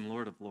Kings and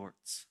Lord of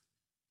Lords.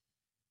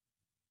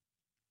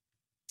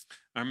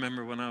 I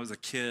remember when I was a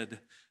kid,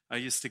 I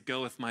used to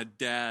go with my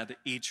dad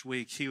each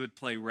week. He would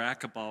play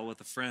racquetball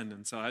with a friend,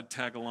 and so I'd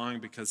tag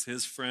along because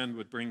his friend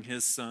would bring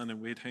his son,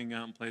 and we'd hang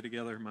out and play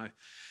together. My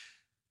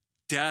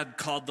dad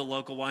called the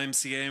local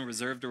YMCA and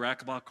reserved a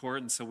racquetball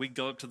court, and so we'd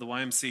go up to the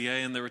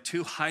YMCA, and there were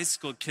two high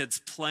school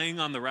kids playing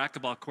on the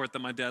racquetball court that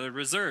my dad had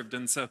reserved.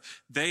 And so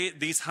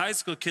these high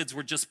school kids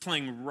were just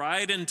playing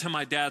right into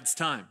my dad's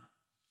time.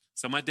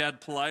 So my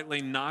dad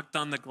politely knocked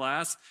on the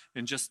glass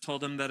and just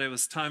told him that it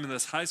was time, and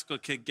this high school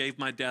kid gave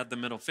my dad the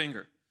middle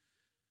finger.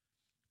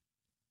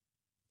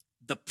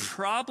 The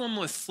problem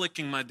with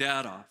flicking my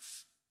dad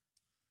off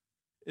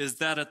is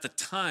that at the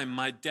time,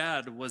 my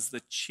dad was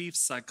the chief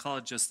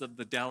psychologist of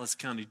the Dallas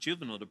County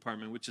Juvenile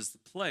Department, which is the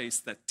place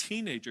that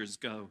teenagers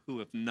go who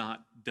have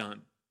not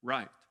done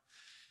right.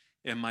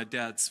 And my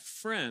dad's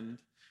friend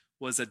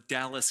was a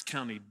Dallas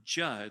County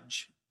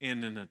judge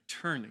and an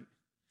attorney.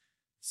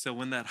 So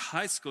when that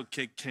high school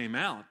kid came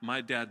out,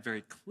 my dad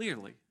very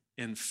clearly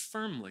and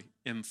firmly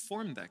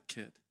informed that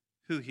kid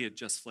who he had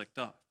just flicked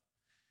off.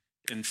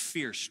 And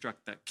fear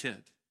struck that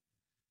kid.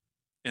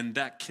 And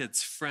that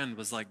kid's friend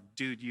was like,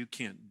 dude, you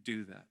can't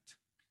do that.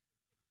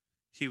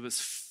 He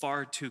was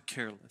far too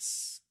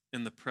careless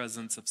in the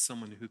presence of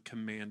someone who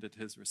commanded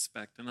his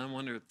respect. And I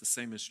wonder if the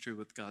same is true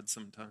with God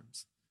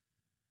sometimes.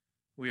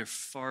 We are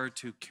far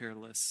too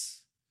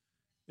careless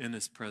in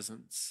his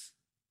presence.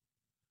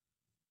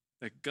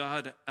 That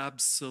God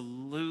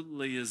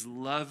absolutely is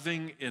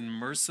loving and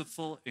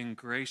merciful and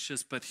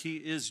gracious, but he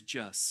is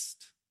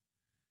just.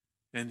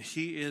 And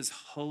he is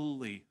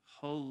holy,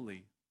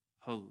 holy,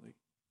 holy.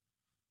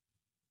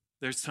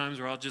 There's times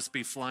where I'll just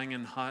be flying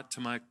in hot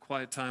to my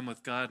quiet time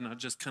with God, and I'll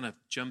just kind of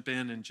jump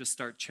in and just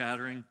start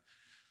chattering.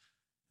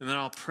 And then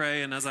I'll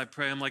pray, and as I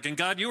pray, I'm like, and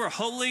God, you are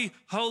holy,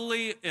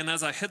 holy. And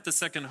as I hit the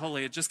second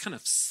holy, it just kind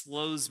of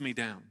slows me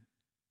down.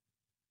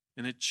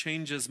 And it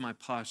changes my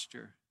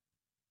posture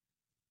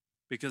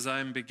because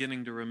I'm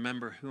beginning to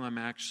remember who I'm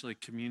actually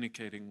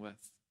communicating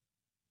with.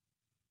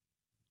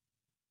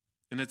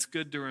 And it's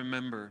good to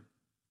remember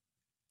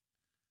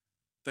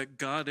that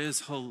God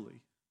is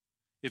holy.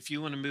 If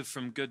you want to move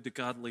from good to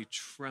godly,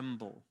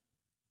 tremble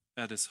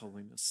at his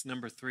holiness.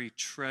 Number 3,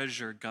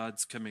 treasure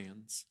God's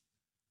commands.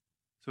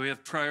 So we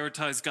have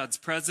prioritize God's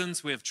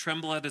presence, we have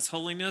tremble at his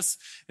holiness,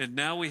 and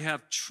now we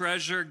have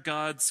treasure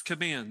God's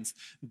commands.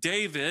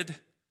 David,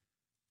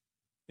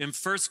 in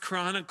 1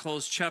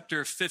 Chronicles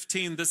chapter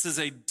 15, this is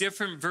a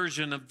different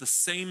version of the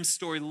same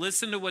story.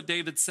 Listen to what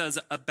David says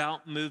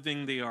about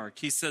moving the ark.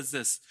 He says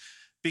this,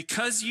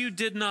 because you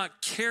did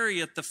not carry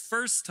it the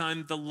first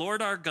time, the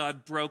Lord our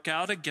God broke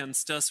out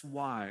against us.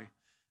 Why?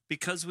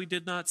 Because we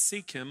did not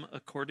seek him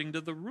according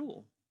to the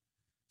rule.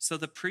 So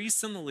the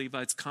priests and the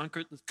Levites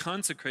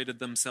consecrated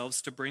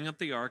themselves to bring up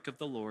the ark of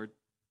the Lord,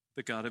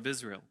 the God of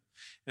Israel.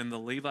 And the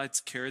Levites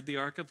carried the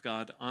ark of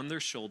God on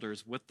their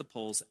shoulders with the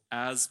poles,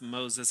 as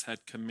Moses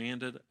had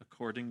commanded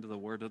according to the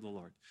word of the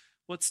Lord.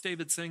 What's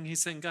David saying?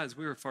 He's saying, guys,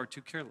 we were far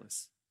too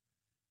careless.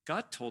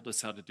 God told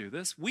us how to do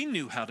this. We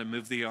knew how to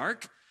move the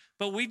ark,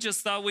 but we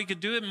just thought we could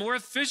do it more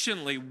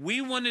efficiently.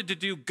 We wanted to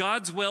do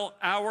God's will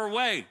our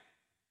way.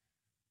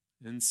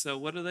 And so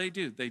what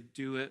do? They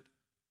do it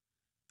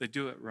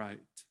right.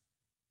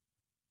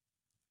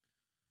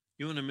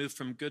 You want to move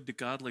from good to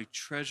godly,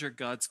 treasure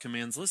God's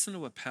commands. Listen to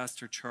what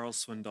Pastor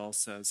Charles Swindoll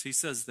says. He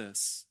says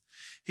this.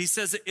 He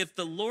says, if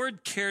the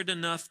Lord cared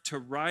enough to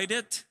write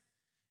it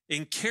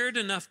and cared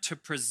enough to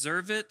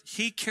preserve it,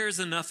 he cares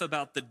enough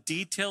about the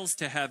details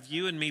to have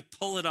you and me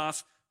pull it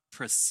off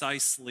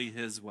precisely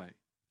his way.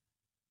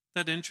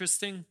 Isn't that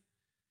interesting?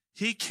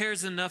 He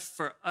cares enough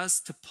for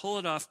us to pull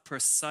it off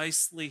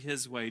precisely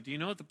his way. Do you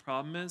know what the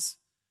problem is?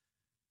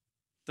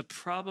 The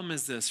problem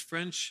is this.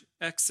 French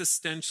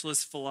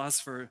existentialist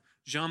philosopher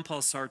Jean-Paul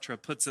Sartre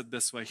puts it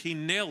this way. He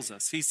nails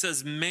us. He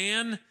says,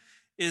 man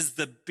is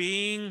the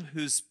being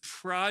whose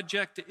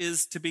project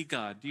is to be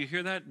God. Do you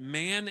hear that?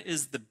 Man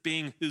is the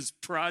being whose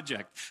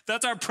project.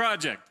 That's our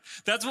project.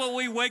 That's what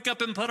we wake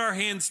up and put our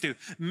hands to.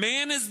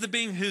 Man is the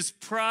being whose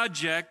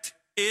project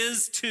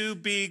is to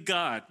be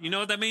God. You know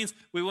what that means?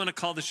 We want to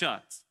call the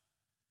shots.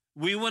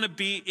 We want to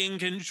be in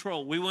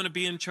control. We want to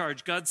be in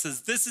charge. God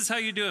says, this is how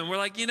you do it. And we're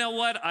like, you know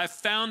what? I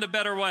found a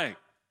better way.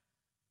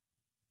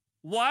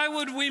 Why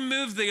would we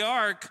move the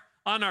ark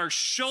on our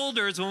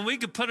shoulders when we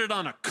could put it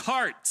on a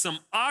cart? Some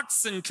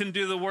oxen can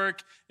do the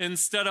work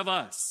instead of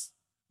us.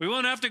 We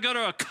won't have to go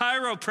to a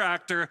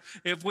chiropractor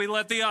if we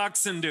let the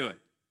oxen do it.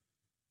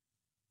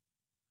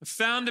 I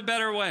found a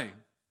better way.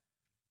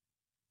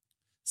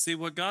 See,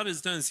 what God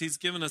has done is he's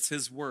given us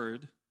his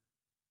word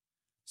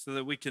so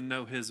that we can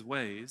know his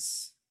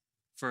ways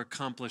for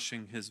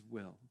accomplishing his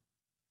will.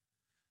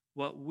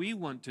 What we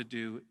want to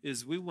do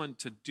is we want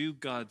to do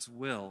God's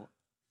will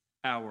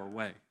our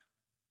way.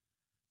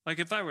 Like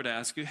if I were to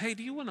ask you, hey,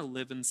 do you want to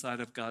live inside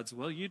of God's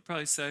will? You'd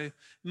probably say,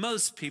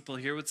 most people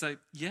here would say,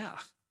 yeah,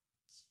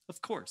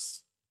 of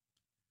course.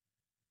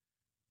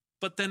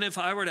 But then if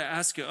I were to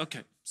ask you,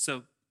 okay,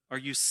 so are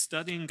you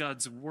studying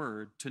God's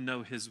word to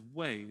know his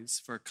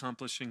ways for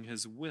accomplishing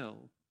his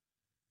will?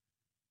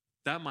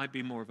 That might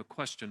be more of a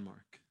question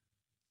mark.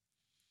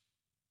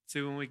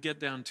 See, when we get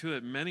down to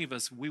it, many of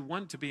us, we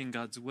want to be in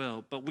God's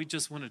will, but we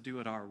just want to do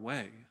it our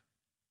way.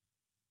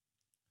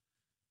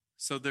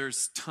 So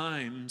there's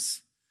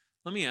times,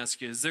 let me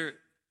ask you,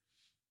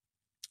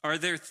 are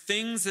there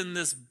things in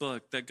this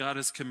book that God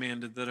has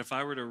commanded that if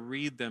I were to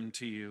read them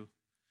to you,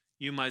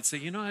 you might say,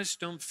 I just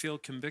don't feel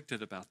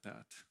convicted about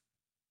that.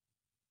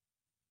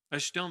 I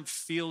just don't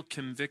feel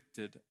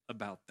convicted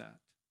about that.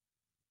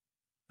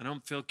 I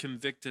don't feel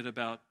convicted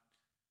about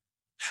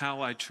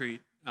how I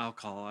treat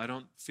alcohol. I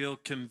don't feel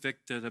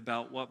convicted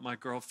about what my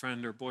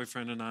girlfriend or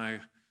boyfriend and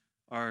I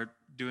are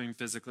doing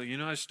physically.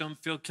 I just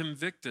don't feel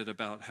convicted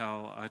about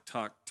how I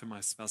talk to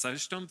my spouse. I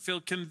just don't feel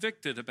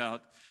convicted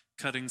about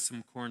cutting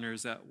some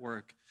corners at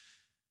work.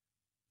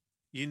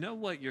 You know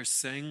what you're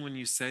saying when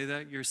you say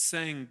that? You're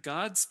saying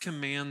God's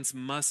commands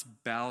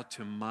must bow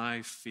to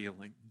my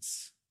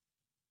feelings.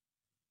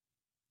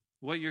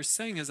 What you're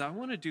saying is, I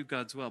want to do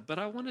God's will, but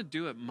I want to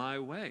do it my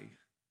way.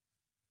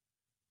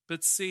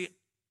 But see,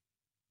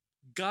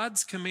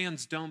 God's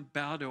commands don't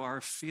bow to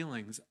our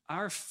feelings.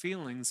 Our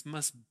feelings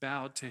must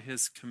bow to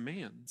his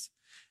commands.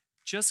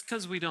 Just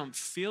because we don't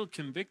feel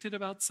convicted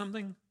about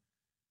something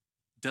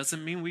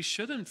doesn't mean we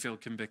shouldn't feel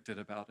convicted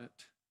about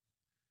it.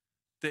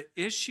 The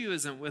issue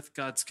isn't with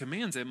God's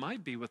commands. It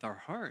might be with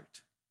our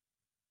heart.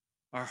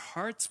 Our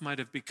hearts might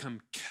have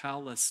become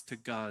callous to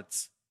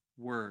God's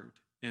word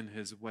in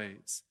his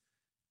ways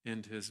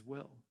and his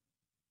will.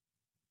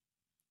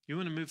 You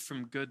want to move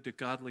from good to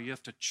godly, you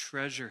have to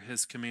treasure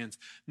his commands.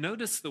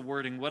 Notice the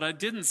wording. What I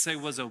didn't say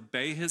was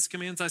obey his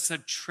commands. I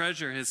said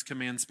treasure his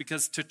commands,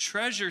 because to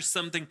treasure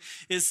something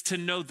is to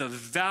know the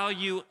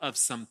value of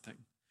something.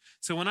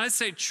 So when I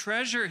say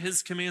treasure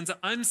his commands,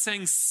 I'm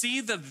saying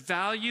see the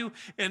value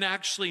in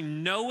actually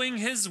knowing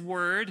his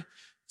word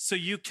so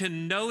you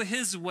can know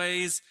his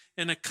ways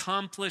and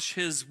accomplish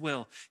his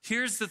will.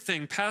 Here's the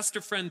thing.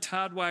 Pastor friend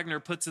Todd Wagner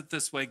puts it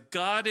this way.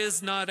 God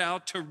is not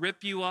out to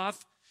rip you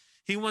off.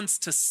 He wants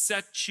to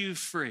set you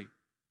free.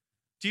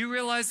 Do you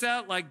realize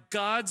that? Like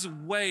God's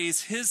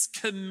ways, his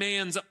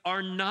commands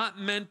are not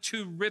meant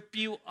to rip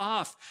you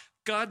off.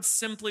 God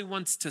simply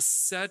wants to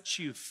set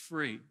you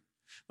free.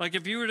 Like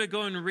if you were to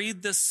go and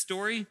read this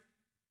story,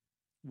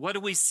 what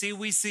do we see?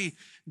 We see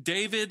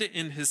David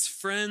and his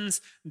friends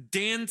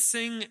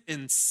dancing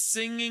and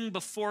singing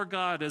before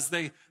God as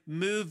they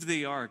move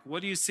the ark.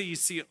 What do you see? You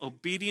see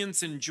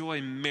obedience and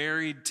joy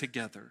married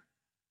together.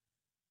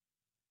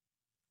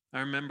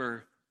 I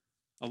remember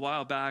a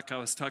while back, I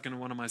was talking to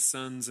one of my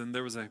sons, and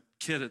there was a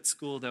kid at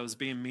school that was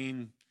being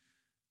mean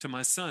to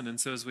my son. And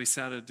so as we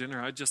sat at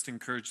dinner, I just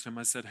encouraged him.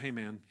 I said, hey,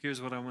 man,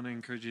 here's what I want to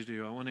encourage you to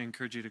do. I want to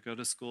encourage you to go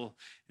to school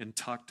and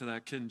talk to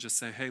that kid and just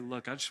say, hey,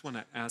 look, I just want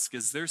to ask,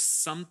 is there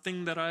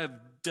something that I have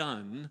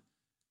done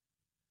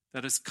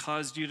that has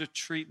caused you to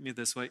treat me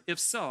this way? If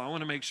so, I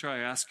want to make sure I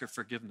ask your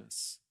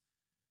forgiveness.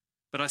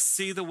 But I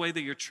see the way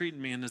that you're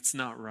treating me, and it's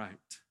not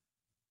right.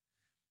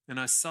 And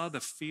I saw the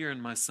fear in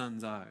my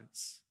son's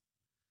eyes.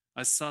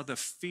 I saw the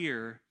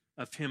fear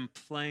of him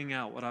playing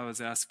out what I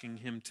was asking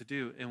him to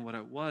do. And what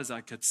it was,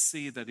 I could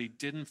see that he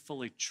didn't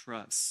fully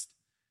trust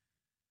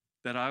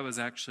that I was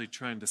actually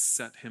trying to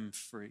set him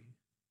free.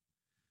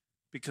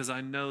 Because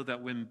I know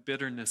that when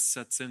bitterness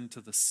sets into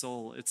the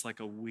soul, it's like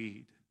a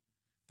weed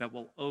that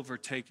will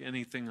overtake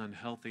anything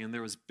unhealthy. And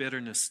there was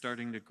bitterness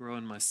starting to grow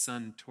in my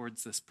son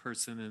towards this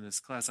person in his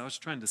class. I was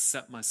trying to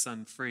set my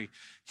son free.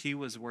 He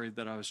was worried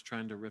that I was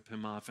trying to rip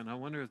him off. And I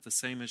wonder if the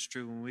same is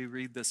true when we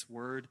read this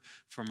word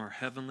from our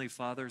Heavenly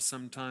Father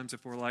sometimes.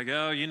 If we're like,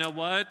 oh, you know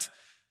what?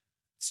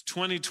 It's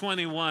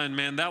 2021,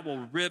 man, that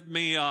will rip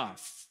me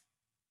off.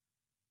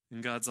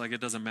 And God's like, it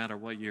doesn't matter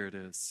what year it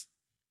is.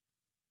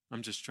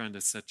 I'm just trying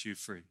to set you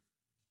free.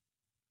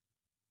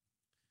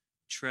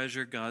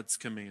 Treasure God's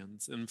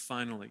commands. And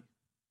finally,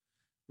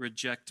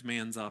 reject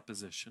man's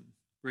opposition.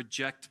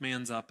 Reject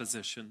man's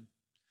opposition.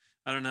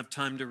 I don't have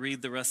time to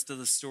read the rest of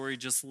the story.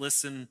 Just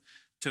listen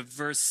to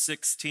verse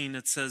 16.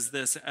 It says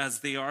this, as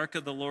the ark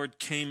of the Lord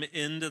came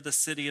into the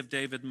city of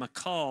David,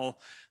 Michal,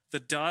 the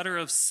daughter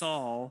of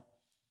Saul,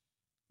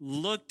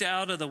 looked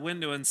out of the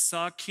window and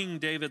saw King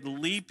David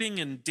leaping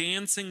and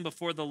dancing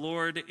before the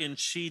Lord, and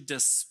she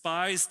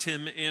despised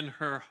him in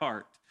her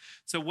heart.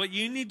 So what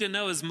you need to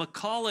know is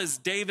Michal is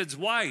David's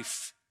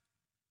wife.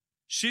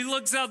 She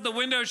looks out the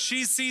window,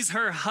 she sees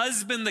her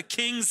husband, the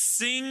king,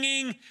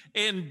 singing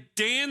and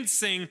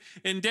dancing,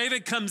 and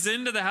David comes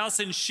into the house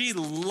and she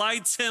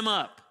lights him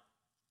up.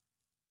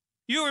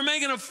 You are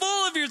making a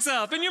fool of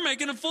yourself, and you're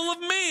making a fool of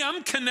me.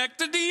 I'm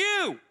connected to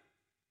you.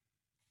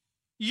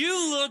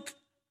 You look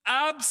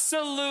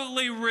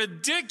absolutely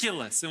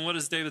ridiculous. And what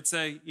does David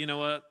say? You know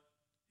what?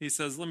 He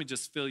says, let me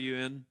just fill you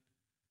in.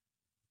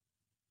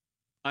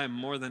 I am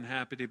more than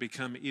happy to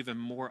become even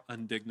more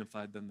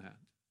undignified than that.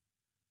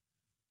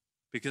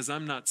 Because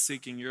I'm not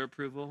seeking your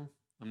approval.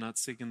 I'm not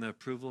seeking the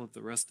approval of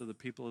the rest of the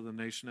people of the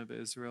nation of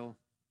Israel.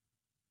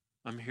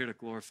 I'm here to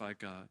glorify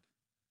God.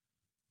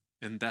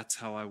 And that's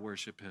how I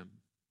worship him.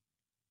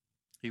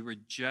 He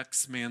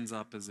rejects man's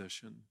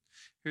opposition.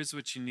 Here's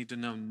what you need to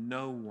know.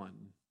 No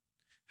one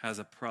has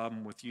a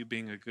problem with you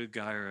being a good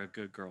guy or a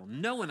good girl.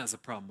 No one has a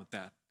problem with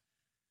that.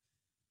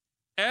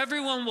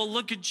 Everyone will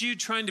look at you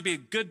trying to be a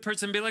good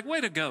person and be like, way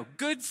to go,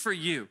 good for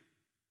you.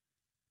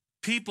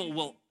 People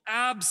will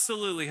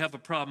absolutely have a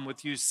problem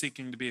with you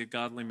seeking to be a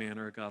godly man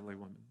or a godly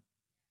woman.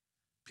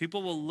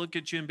 People will look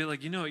at you and be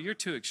like, you know what, you're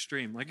too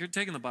extreme. Like you're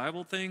taking the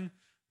Bible thing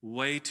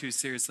way too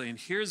seriously. And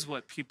here's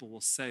what people will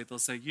say. They'll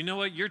say, you know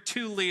what, you're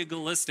too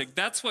legalistic.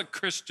 That's what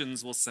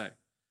Christians will say.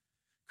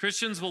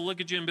 Christians will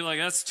look at you and be like,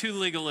 that's too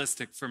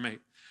legalistic for me.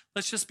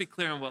 Let's just be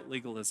clear on what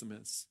legalism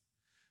is.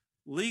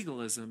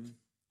 Legalism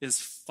is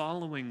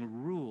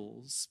following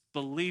rules,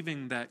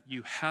 believing that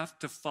you have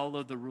to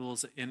follow the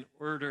rules in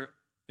order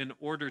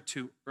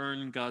to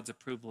earn God's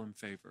approval and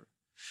favor.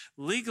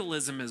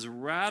 Legalism is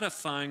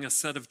ratifying a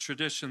set of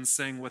traditions,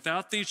 saying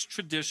without these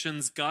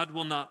traditions, God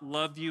will not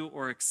love you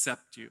or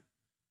accept you.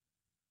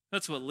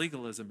 That's what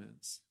legalism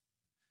is.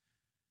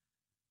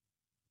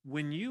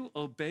 When you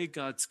obey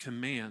God's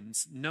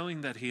commands,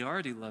 knowing that he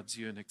already loves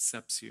you and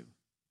accepts you,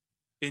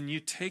 and you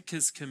take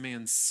his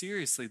commands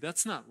seriously,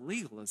 that's not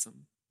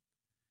legalism.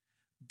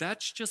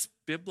 That's just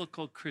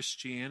biblical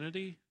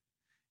Christianity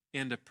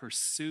and a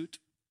pursuit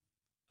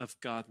of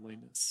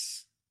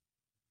godliness.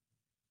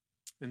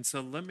 And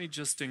so let me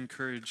just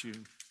encourage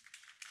you.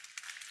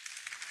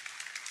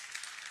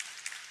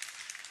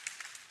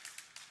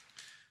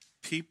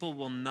 People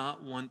will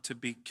not want to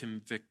be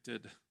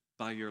convicted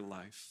by your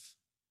life.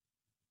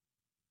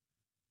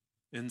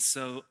 And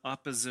so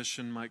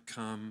opposition might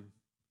come.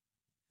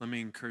 Let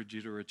me encourage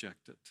you to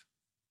reject it.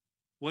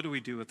 What do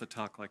we do with a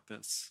talk like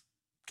this?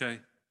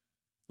 Okay?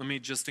 Let me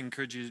just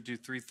encourage you to do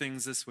 3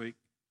 things this week.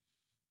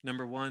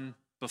 Number 1,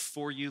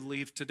 before you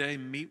leave today,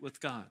 meet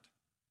with God.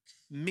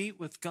 Meet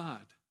with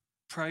God.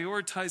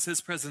 Prioritize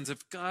his presence.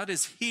 If God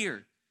is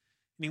here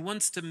and he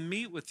wants to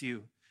meet with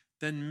you,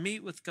 then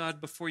meet with God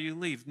before you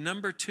leave.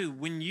 Number 2,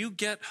 when you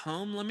get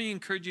home, let me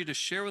encourage you to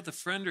share with a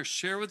friend or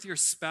share with your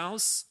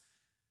spouse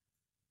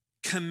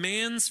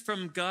commands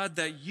from God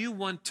that you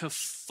want to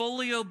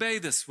fully obey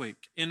this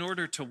week in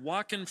order to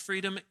walk in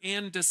freedom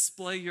and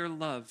display your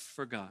love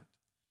for God.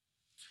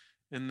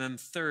 And then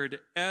 3rd,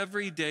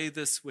 every day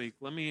this week,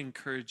 let me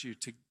encourage you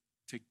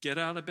to get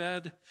out of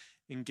bed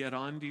and get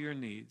onto your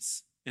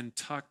knees and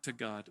talk to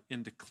God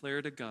and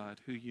declare to God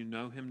who you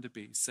know him to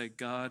be. Say,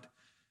 God,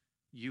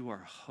 you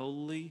are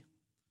holy,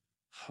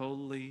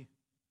 holy,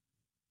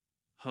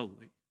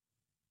 holy.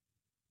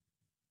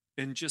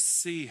 And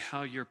just see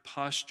how your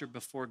posture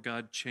before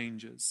God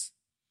changes.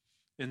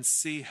 And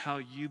see how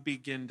you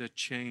begin to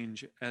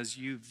change as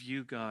you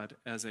view God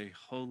as a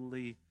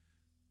holy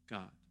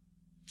God.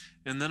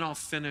 And then I'll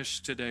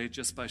finish today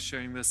just by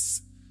sharing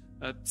this.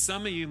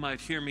 Some of you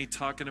might hear me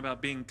talking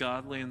about being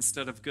godly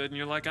instead of good, and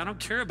you're like, I don't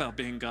care about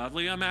being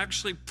godly. I'm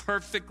actually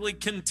perfectly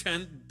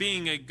content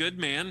being a good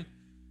man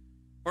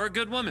or a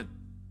good woman.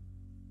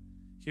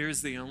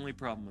 Here's the only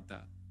problem with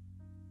that.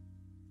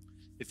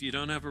 If you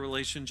don't have a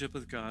relationship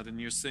with God and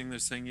you're sitting there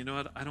saying, you know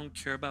what, I don't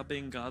care about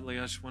being godly,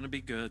 I just want to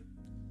be good.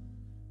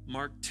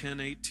 Mark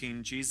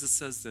 10:18, Jesus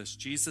says this.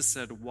 Jesus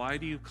said, why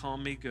do you call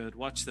me good?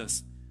 Watch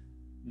this.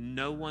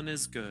 No one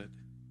is good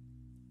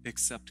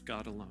except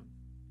God alone.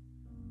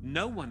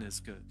 No one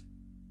is good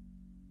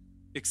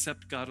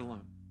except God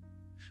alone.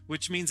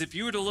 Which means if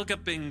you were to look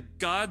up in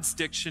God's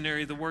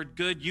dictionary the word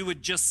good, you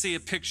would just see a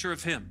picture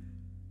of him.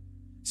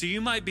 So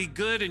you might be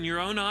good in your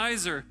own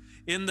eyes or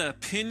in the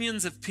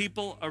opinions of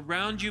people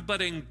around you,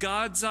 but in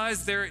God's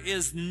eyes, there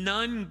is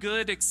none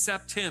good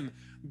except him.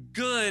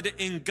 Good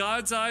in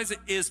God's eyes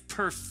is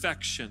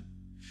perfection.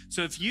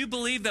 So if you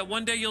believe that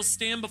one day you'll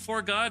stand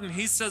before God and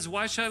he says,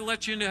 why should I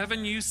let you into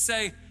heaven? You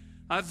say,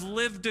 I've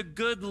lived a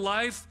good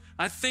life.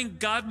 I think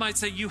God might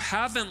say you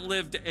haven't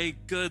lived a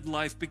good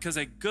life, because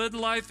a good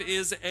life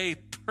is a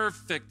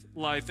perfect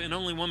life. And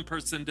only one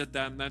person did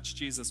that, and that's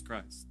Jesus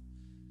Christ.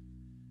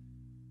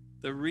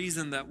 The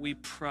reason that we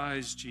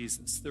prize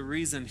Jesus, the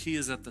reason he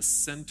is at the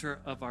center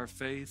of our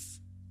faith,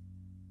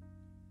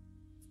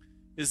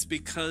 is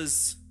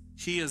because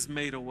he has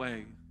made a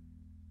way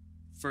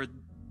for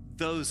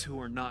those who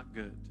are not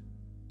good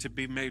to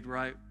be made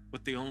right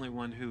with the only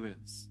one who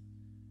is.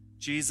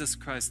 Jesus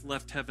Christ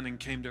left heaven and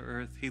came to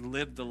earth. He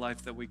lived the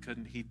life that we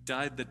couldn't. He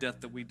died the death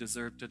that we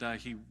deserved to die.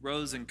 He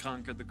rose and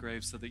conquered the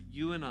grave so that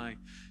you and I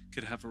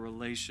could have a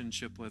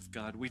relationship with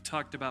God. We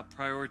talked about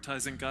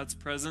prioritizing God's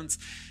presence.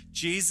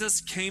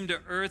 Jesus came to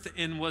earth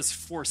and was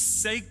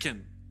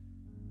forsaken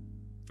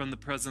from the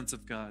presence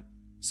of God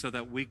so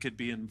that we could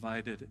be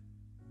invited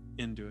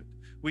into it.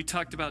 We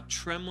talked about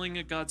trembling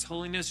at God's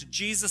holiness.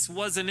 Jesus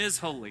was and is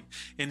holy,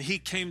 and he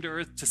came to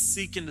earth to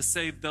seek and to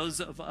save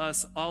those of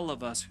us, all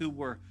of us, who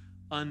were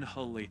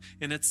unholy.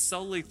 And it's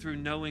solely through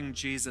knowing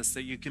Jesus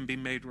that you can be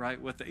made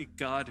right with a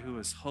God who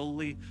is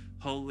holy,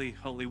 holy,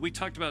 holy. We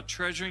talked about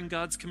treasuring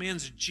God's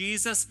commands.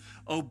 Jesus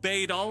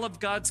obeyed all of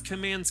God's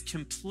commands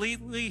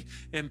completely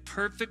and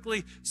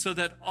perfectly so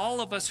that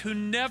all of us who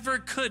never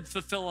could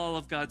fulfill all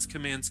of God's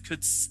commands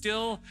could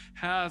still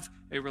have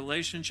a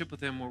relationship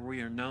with him where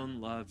we are known,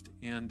 loved,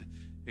 and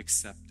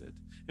accepted.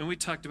 And we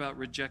talked about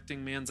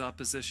rejecting man's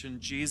opposition.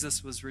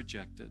 Jesus was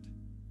rejected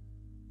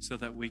so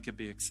that we could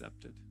be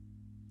accepted.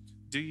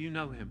 Do you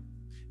know him?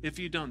 If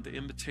you don't, the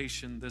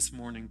invitation this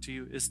morning to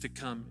you is to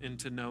come and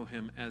to know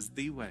him as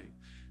the way,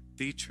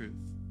 the truth,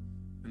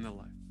 and the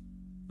life.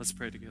 Let's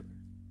pray together.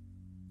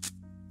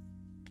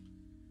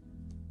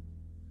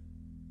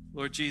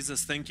 Lord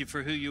Jesus, thank you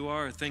for who you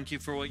are. Thank you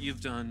for what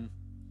you've done.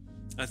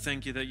 I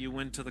thank you that you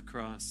went to the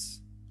cross.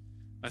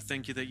 I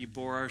thank you that you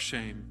bore our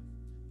shame,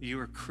 that you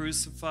were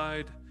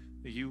crucified,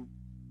 that you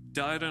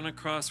died on a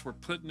cross, were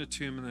put in a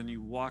tomb, and then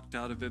you walked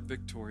out of it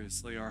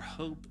victoriously. Our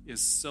hope is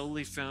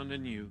solely found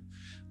in you.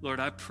 Lord,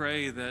 I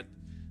pray that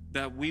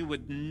we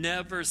would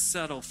never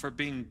settle for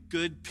being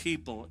good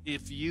people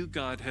if you,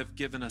 God, have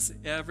given us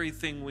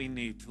everything we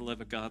need to live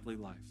a godly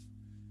life.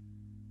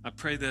 I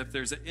pray that if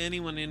there's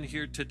anyone in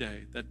here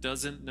today that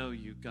doesn't know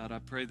you, God, I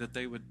pray that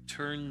they would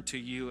turn to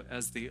you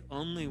as the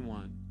only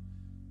one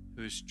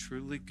who is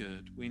truly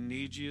good. We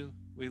need you.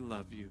 We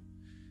love you.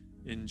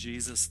 In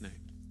Jesus'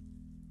 name,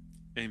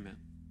 amen.